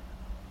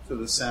to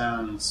the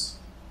sounds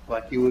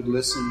like you would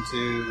listen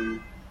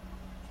to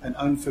an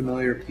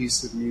unfamiliar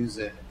piece of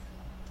music.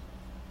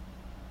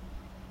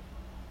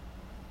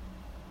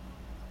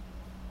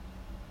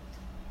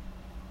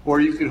 Or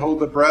you could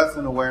hold the breath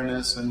in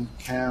awareness and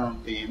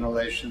count the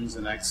inhalations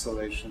and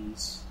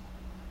exhalations.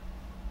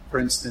 For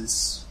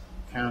instance,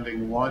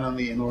 counting 1 on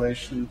the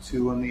inhalation,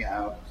 2 on the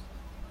out,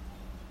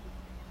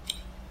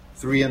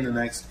 3 on the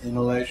next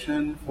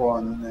inhalation, 4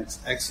 on the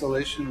next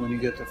exhalation. When you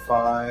get to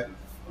 5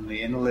 on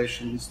the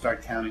inhalation,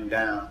 start counting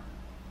down.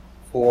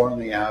 4 on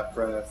the out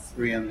breath,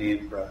 3 on the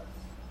in breath.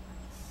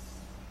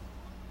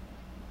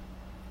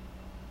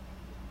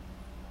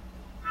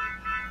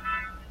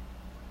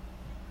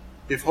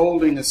 If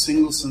holding a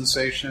single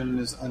sensation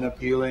is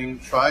unappealing,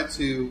 try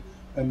to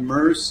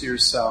immerse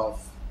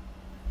yourself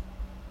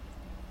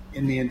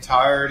in the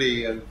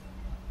entirety of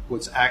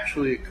what's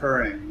actually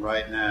occurring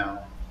right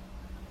now,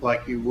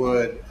 like you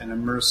would an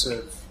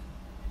immersive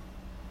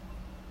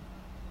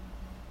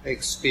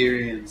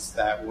experience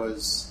that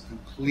was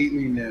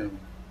completely new.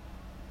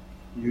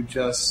 You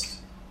just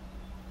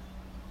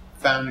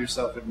found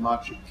yourself at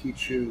Machu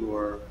Picchu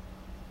or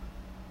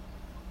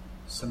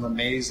some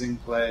amazing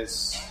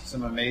place,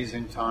 some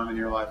amazing time in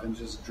your life, and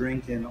just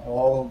drink in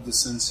all of the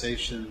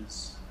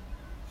sensations.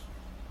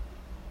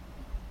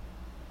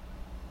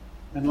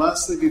 And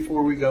lastly,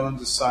 before we go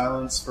into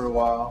silence for a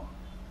while,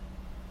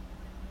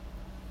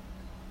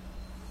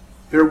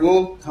 there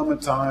will come a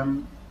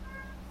time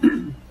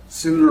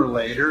sooner or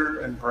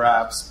later, and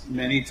perhaps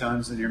many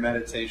times in your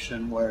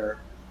meditation, where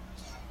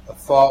a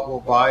thought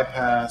will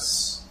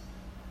bypass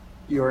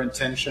your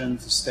intention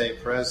to stay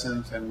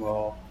present and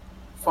will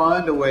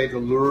find a way to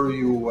lure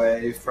you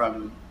away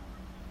from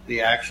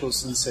the actual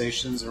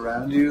sensations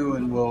around you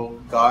and will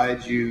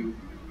guide you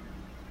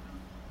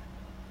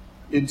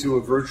into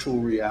a virtual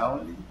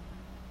reality.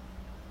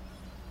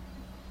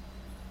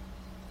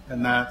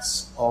 And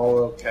that's all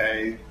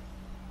okay.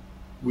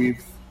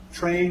 We've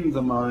trained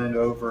the mind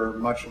over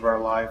much of our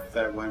life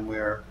that when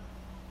we're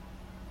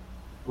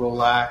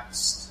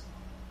relaxed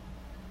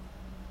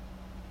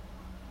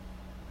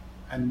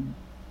and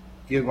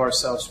give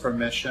ourselves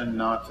permission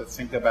not to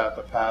think about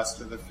the past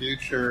or the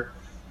future,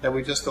 that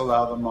we just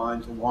allow the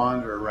mind to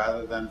wander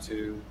rather than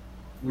to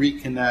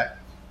reconnect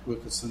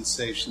with the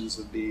sensations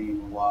of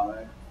being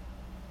alive.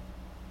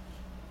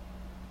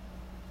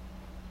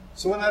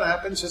 So when that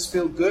happens, just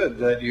feel good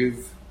that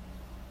you've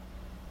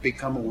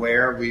become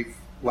aware we've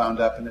wound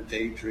up in a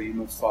daydream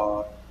of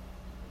thought,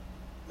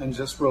 and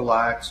just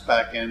relax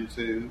back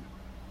into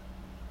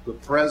the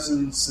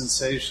present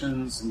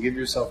sensations and give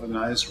yourself a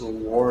nice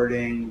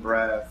rewarding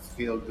breath.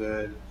 Feel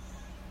good.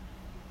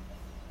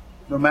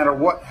 No matter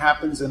what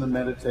happens in a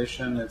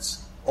meditation,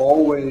 it's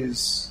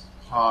always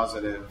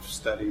positive.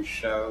 Studies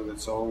show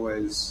that's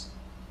always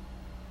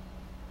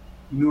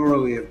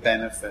neurally of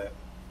benefit.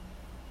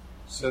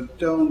 So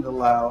don't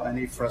allow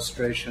any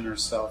frustration or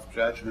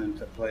self-judgment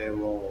to play a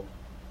role.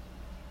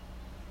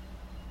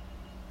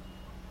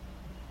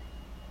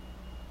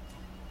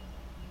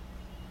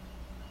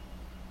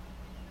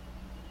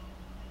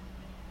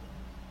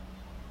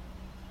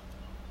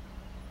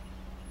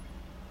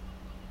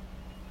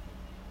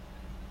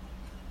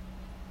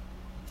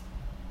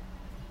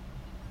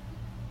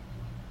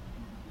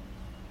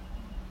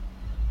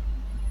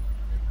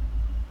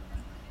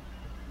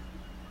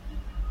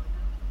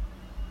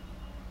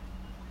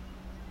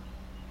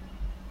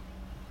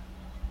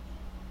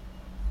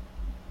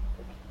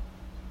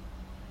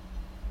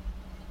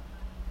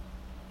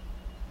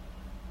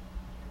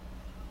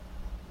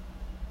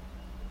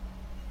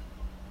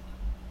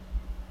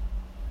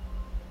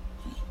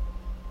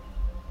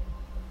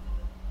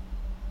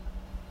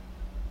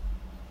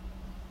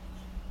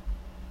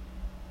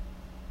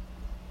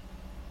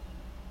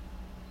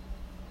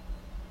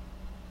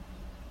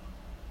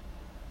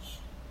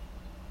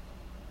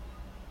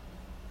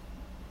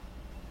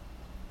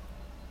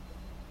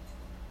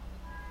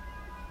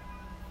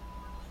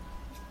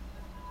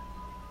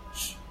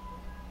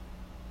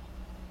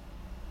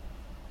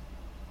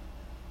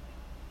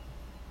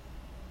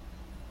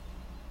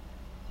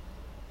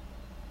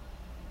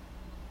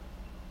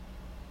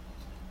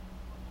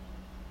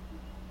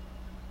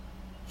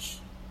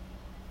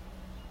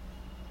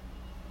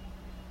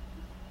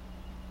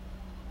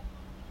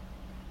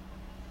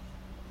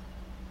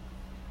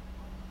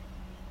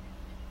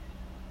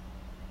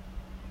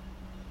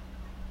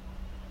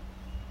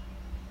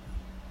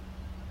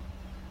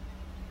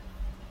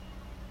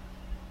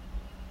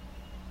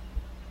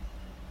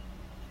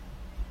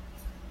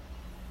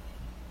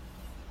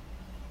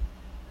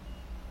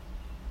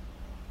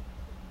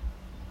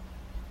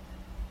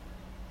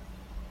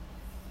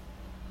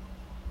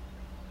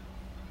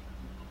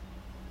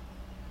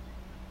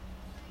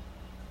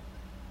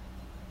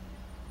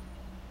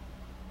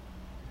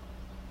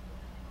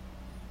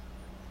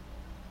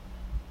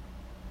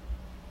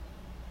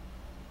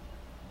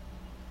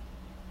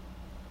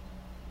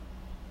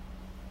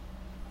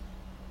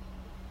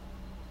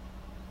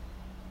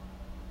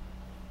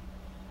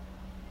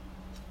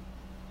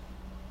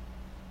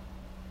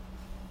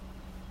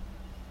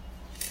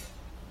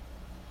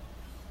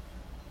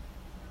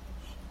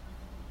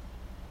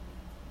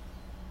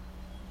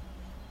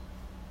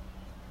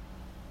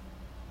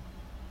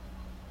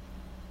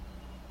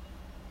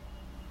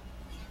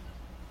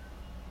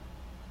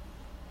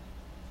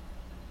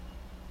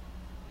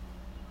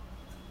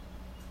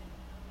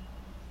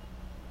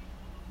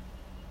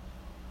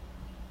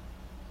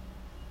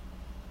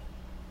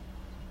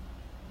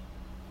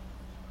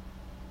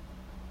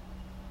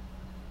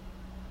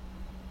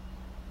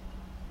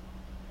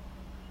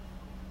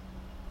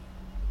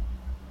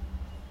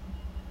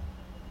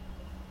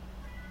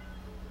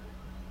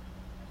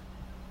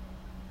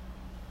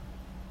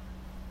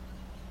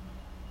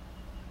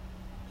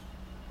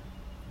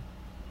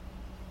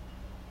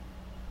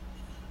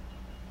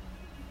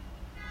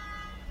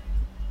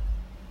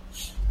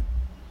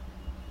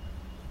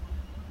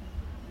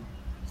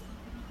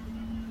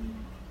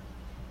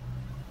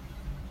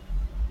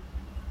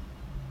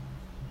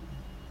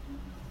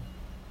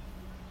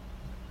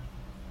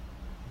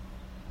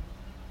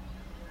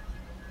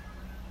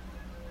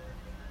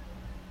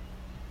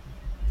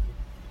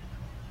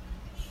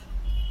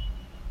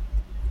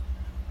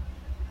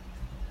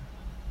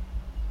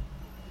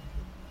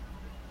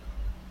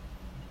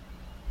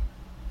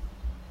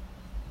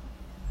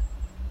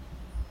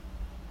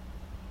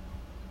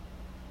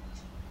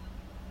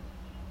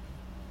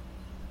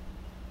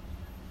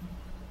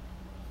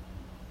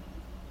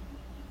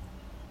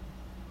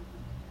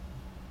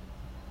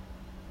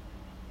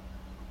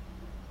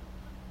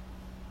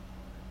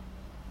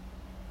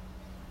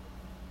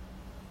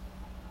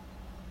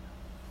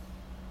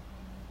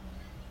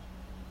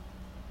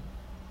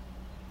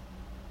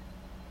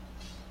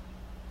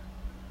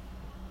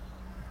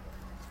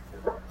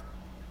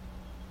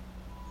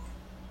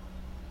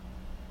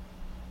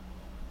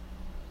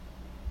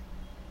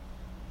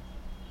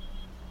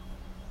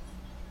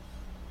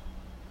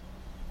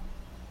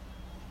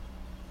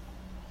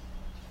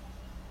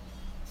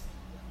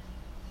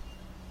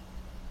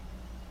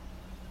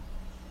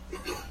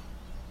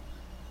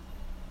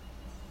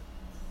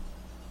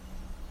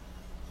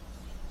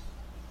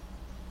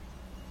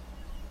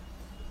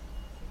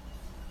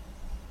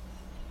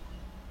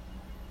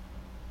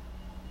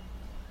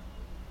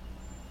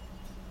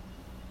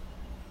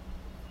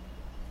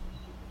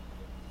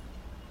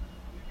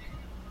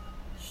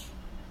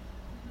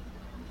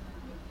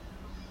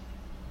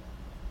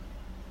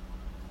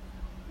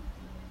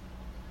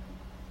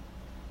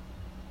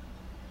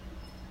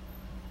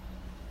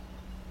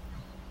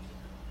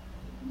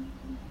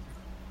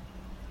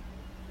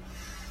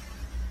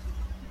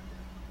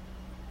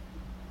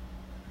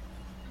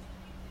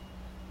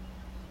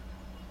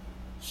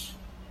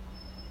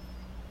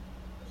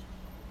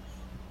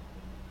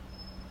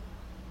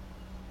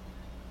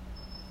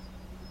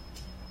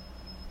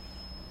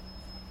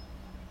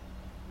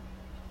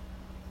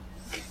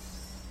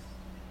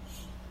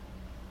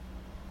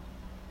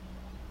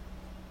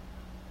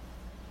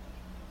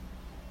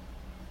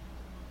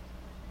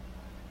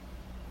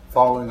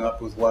 following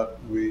up with what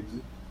we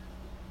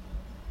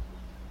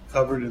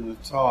covered in the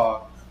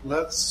talk,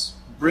 let's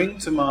bring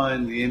to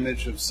mind the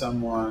image of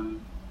someone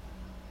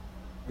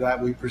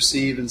that we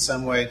perceive in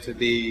some way to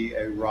be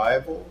a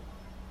rival,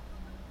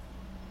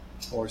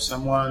 or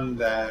someone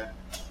that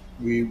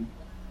we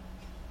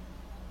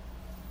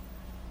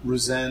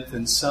resent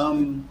in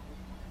some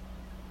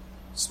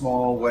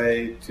small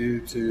way due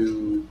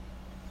to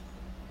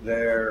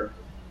their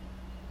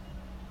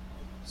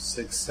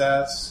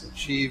success,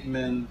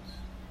 achievement,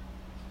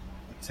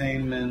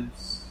 attainment,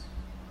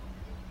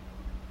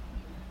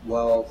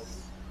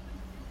 wealth,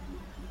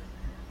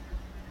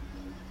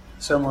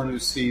 someone who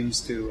seems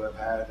to have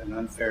had an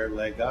unfair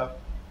leg up.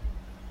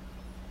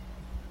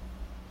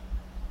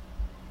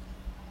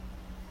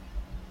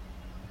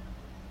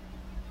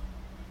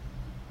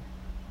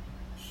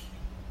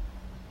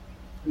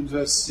 And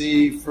just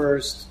see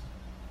first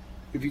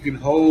if you can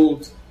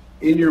hold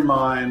in your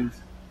mind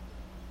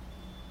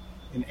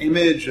an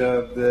image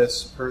of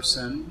this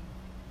person,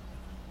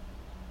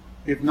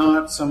 if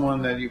not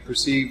someone that you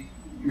perceive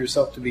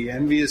yourself to be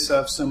envious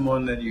of,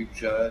 someone that you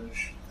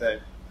judge,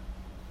 that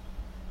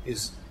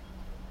is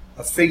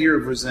a figure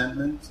of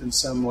resentment in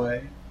some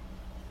way.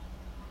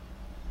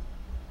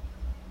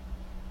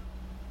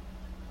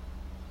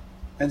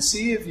 And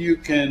see if you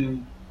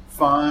can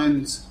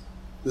find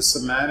the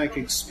somatic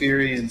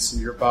experience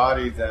in your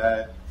body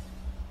that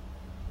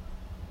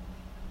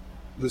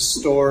the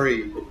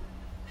story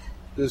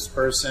this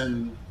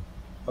person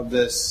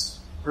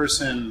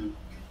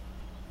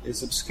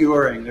is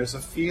obscuring. There's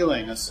a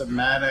feeling, a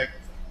somatic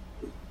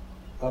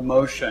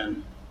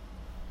emotion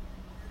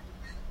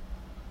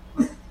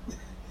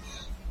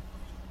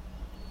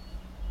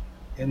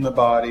in the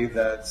body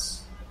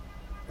that's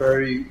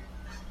very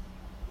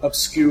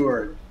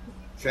obscured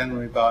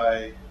generally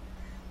by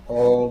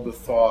all the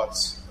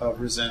thoughts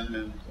of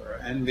resentment or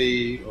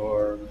envy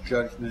or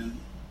judgment.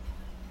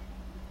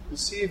 And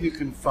see if you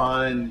can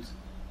find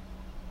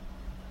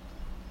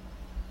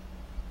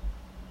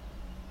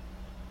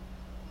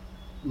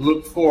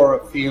look for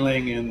a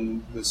feeling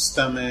in the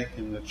stomach,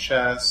 in the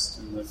chest,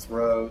 in the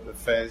throat, the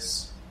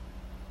face,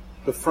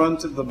 the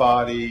front of the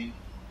body,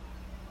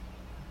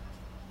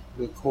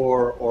 the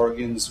core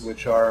organs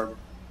which are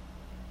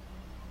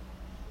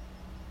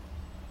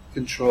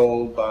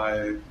controlled by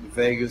the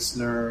vagus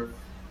nerve,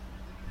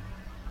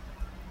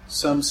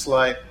 some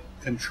slight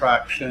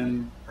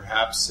contraction,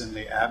 perhaps in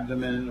the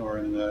abdomen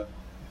or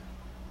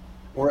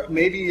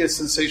maybe a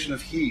sensation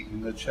of heat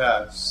in the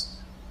chest.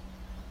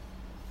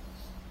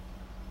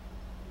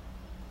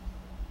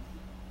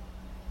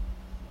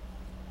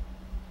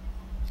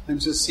 And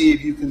just see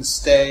if you can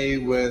stay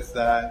with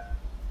that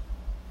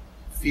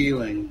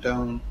feeling.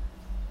 Don't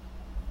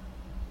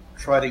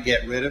try to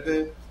get rid of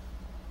it.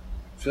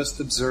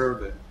 Just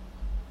observe it.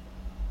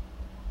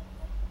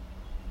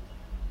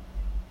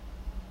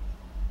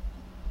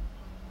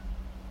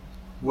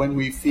 When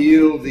we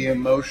feel the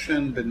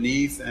emotion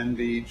beneath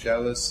envy,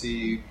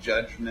 jealousy,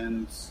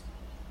 judgment,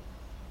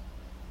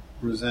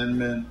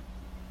 resentment,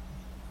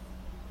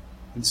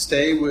 and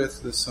stay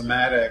with the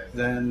somatic,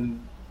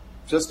 then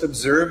just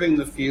observing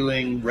the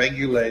feeling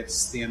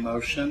regulates the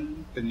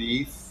emotion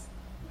beneath,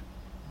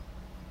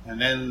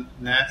 and then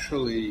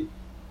naturally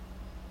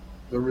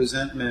the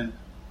resentment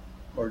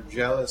or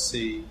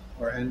jealousy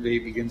or envy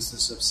begins to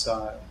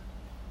subside.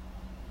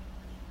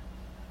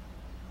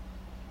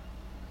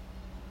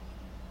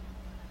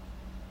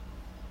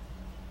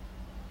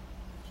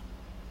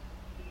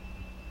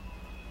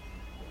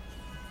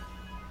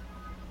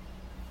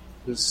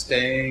 Just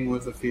staying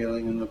with the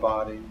feeling in the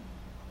body.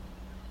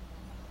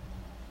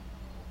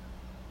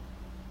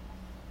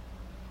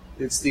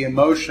 It's the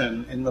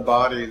emotion in the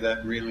body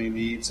that really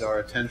needs our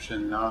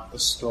attention, not the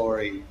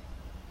story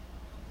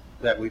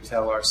that we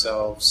tell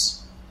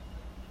ourselves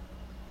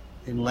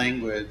in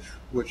language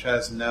which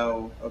has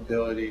no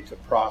ability to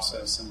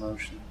process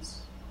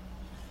emotions.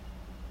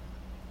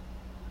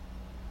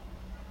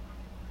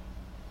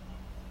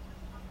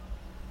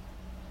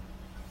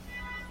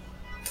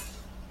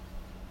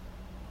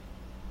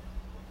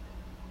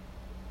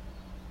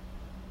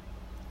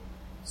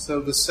 So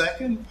the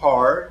second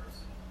part,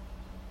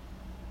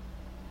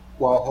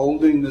 while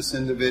holding this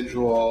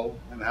individual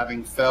and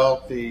having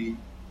felt the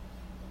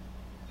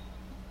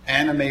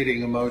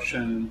animating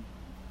emotion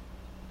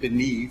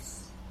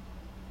beneath,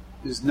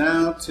 is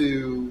now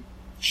to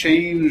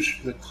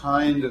change the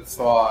kind of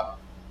thought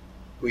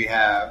we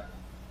have.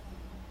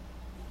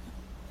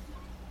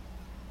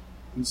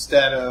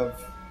 Instead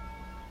of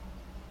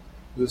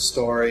the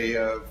story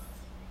of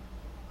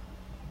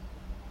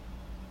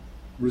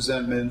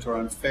resentment or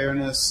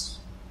unfairness,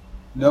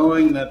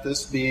 knowing that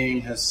this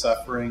being has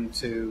suffered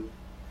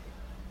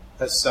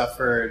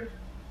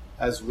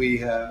as we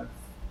have,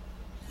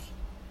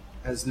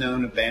 has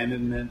known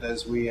abandonment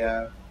as we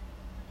have.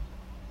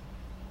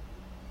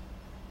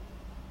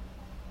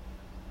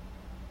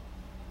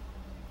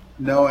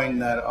 Knowing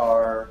that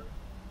our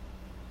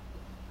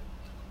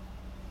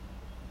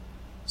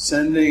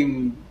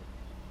sending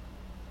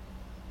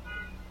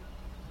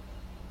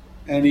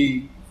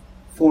any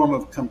form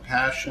of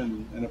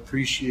compassion and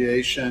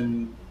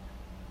appreciation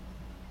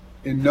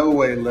in no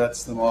way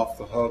lets them off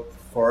the hook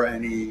for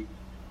any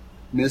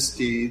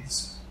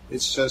misdeeds.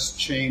 It's just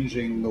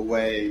changing the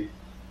way.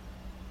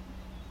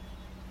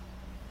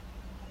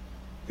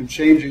 In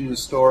changing the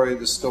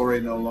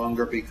story no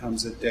longer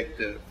becomes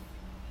addictive.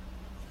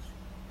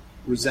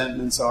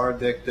 Resentments are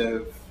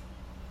addictive.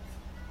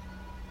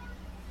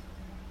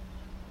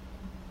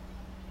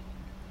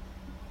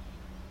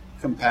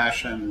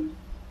 Compassion,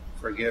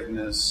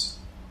 forgiveness,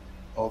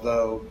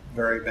 although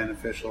very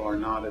beneficial, are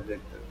not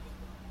addictive.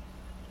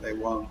 They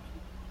won't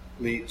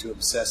lead to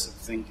obsessive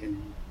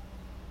thinking.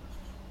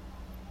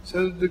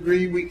 So to the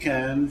degree we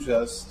can,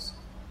 just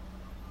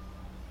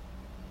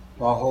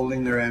while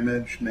holding their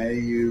image, may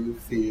you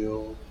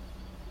feel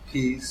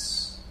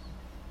peace.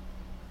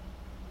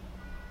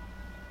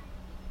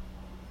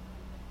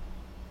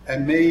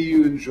 And may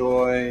you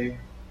enjoy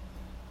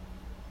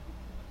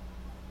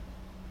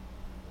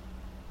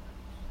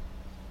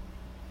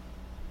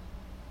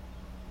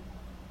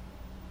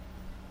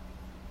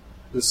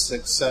the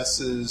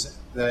successes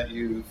that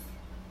you've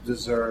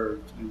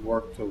deserved and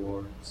worked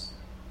towards.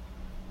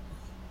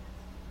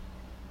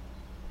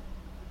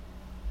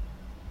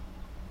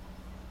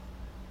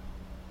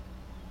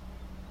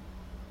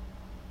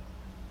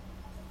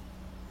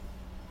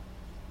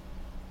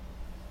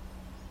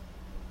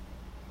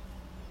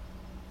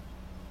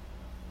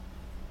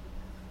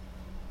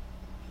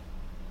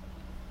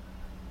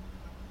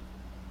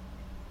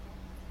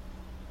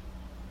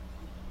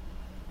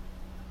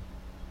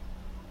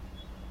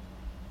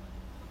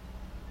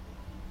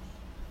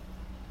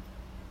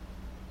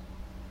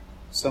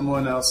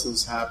 Someone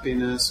else's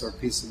happiness or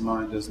peace of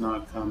mind does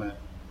not come at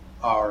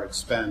our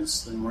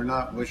expense, and we're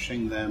not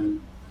wishing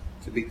them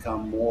to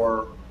become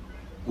more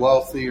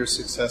wealthy or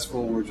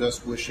successful. We're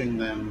just wishing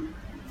them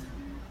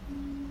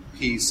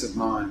peace of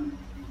mind.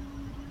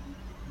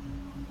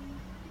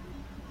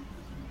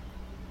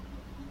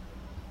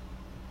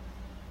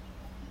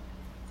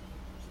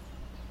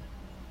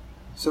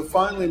 So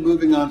finally,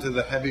 moving on to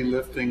the heavy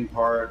lifting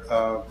part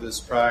of this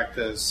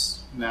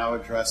practice, now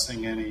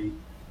addressing any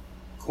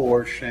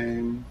core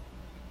shame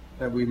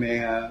that we may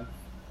have.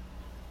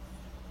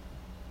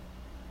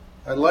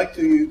 I'd like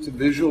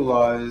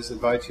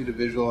invite you to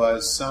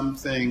visualize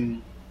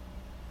something,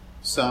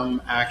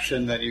 some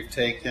action that you've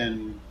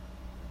taken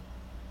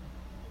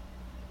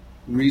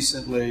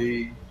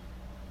recently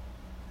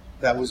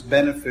that was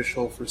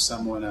beneficial for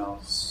someone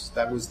else,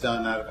 that was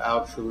done out of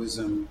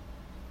altruism,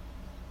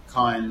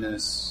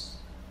 kindness,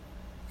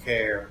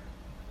 care.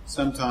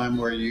 Sometime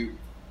where you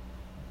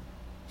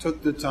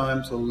took the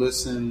time to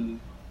listen,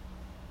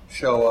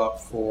 show up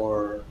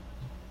for,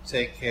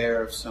 take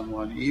care of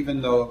someone,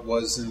 even though it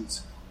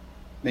wasn't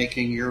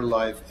making your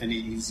life any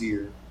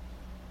easier.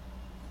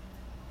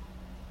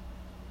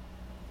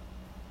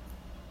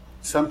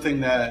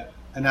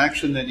 An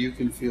action that you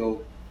can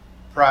feel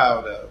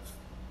proud of.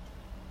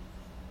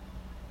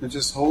 And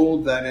just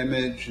hold that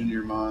image in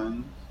your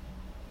mind,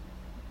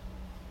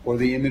 or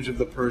the image of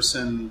the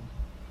person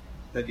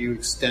that you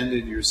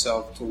extended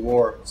yourself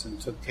towards and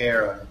took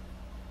care of.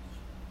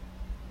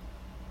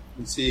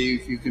 And see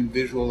if you can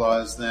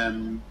visualize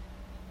them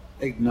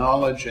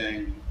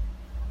acknowledging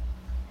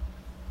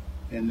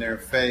in their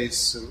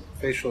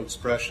facial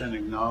expression,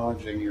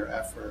 acknowledging your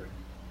effort.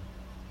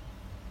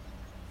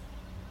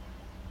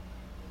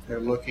 They're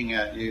looking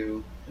at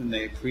you and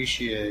they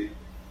appreciate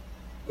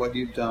what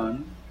you've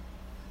done.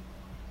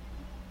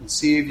 And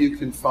see if you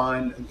can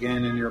find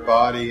again in your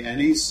body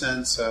any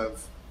sense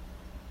of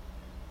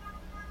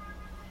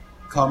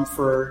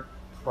comfort,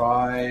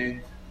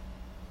 pride,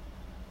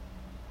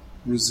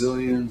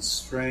 resilience,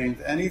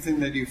 strength, anything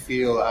that you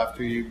feel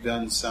after you've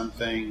done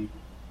something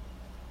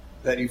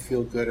that you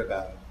feel good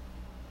about.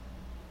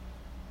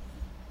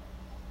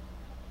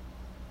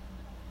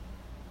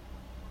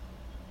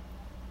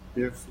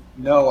 If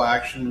no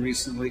action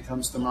recently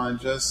comes to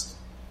mind, just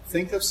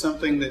think of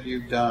something that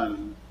you've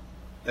done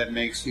that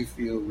makes you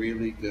feel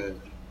really good.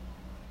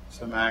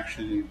 Some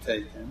action you've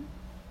taken.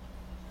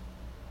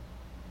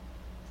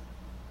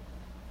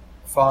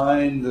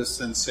 Find the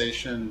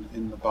sensation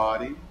in the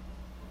body.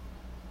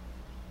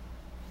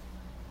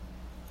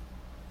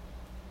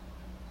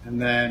 And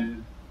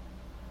then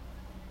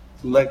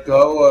let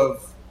go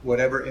of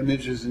whatever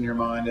image is in your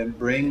mind and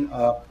bring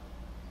up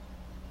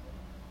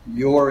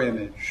your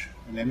image,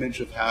 an image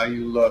of how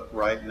you look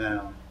right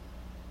now.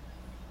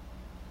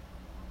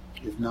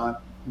 If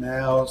not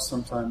now,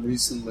 sometime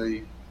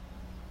recently,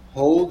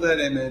 hold that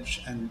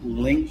image and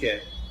link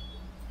it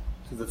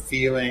to the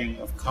feeling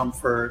of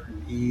comfort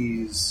and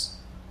ease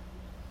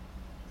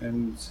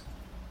and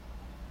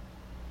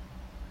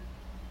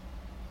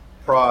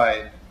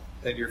pride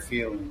that you're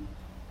feeling.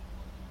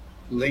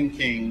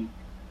 Linking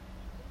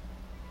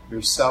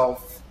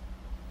yourself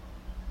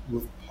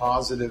with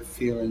positive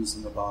feelings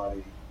in the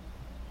body.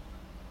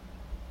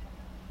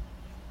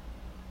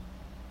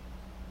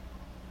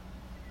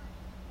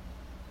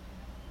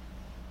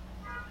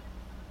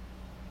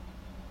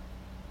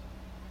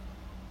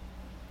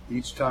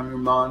 Each time your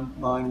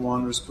mind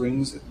wanders,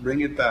 bring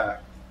it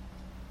back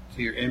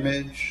to your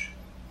image,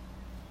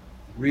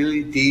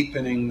 really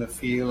deepening the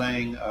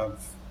feeling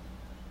of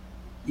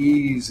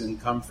ease and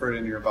comfort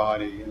in your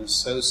body and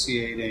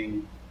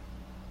associating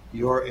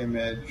your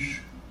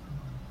image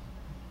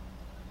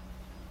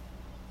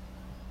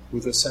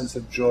with a sense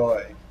of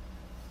joy.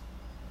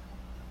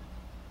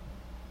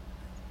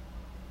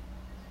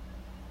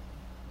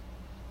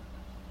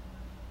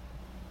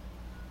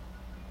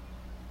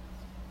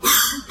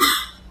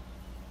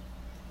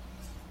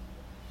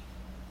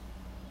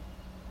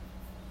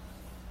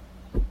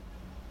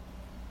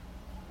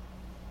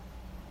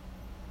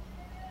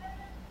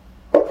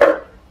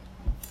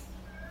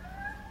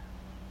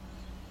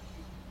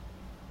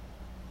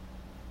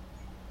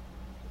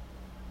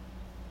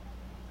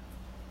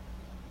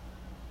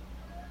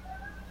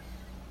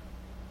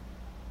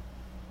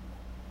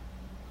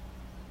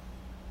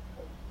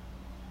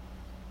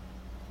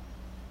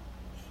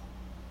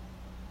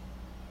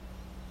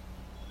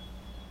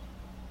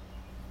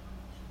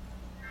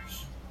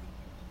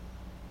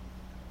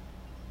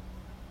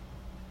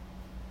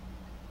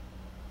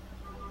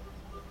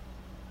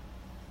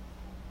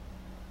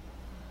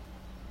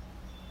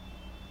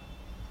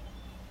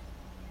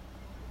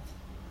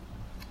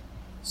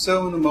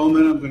 So in a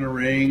moment I'm going to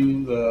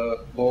ring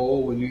the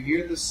bowl. When you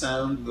hear the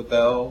sound of the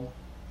bell,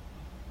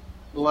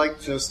 I'd like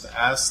just to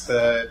ask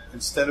that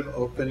instead of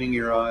opening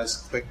your eyes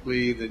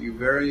quickly, that you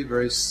very,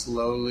 very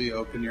slowly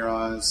open your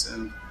eyes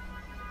and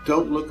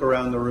don't look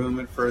around the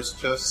room at first.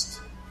 Just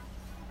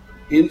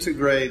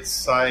integrate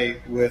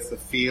sight with the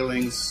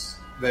feelings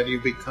that you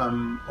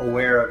become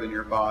aware of in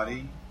your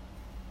body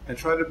and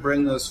try to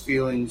bring those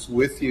feelings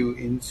with you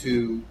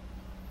into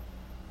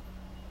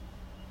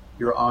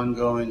your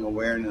ongoing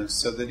awareness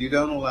so that you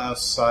don't allow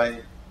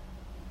sight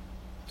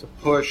to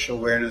push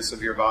awareness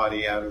of your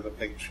body out of the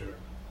picture.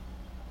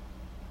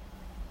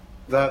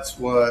 That's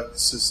what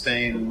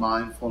sustained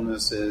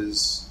mindfulness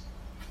is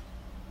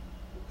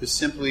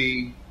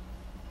simply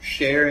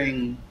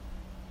sharing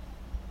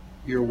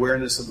your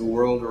awareness of the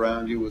world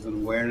around you with an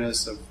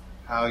awareness of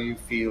how you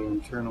feel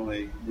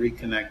internally,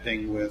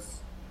 reconnecting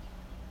with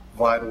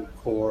vital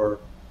core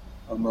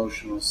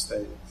emotional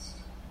states.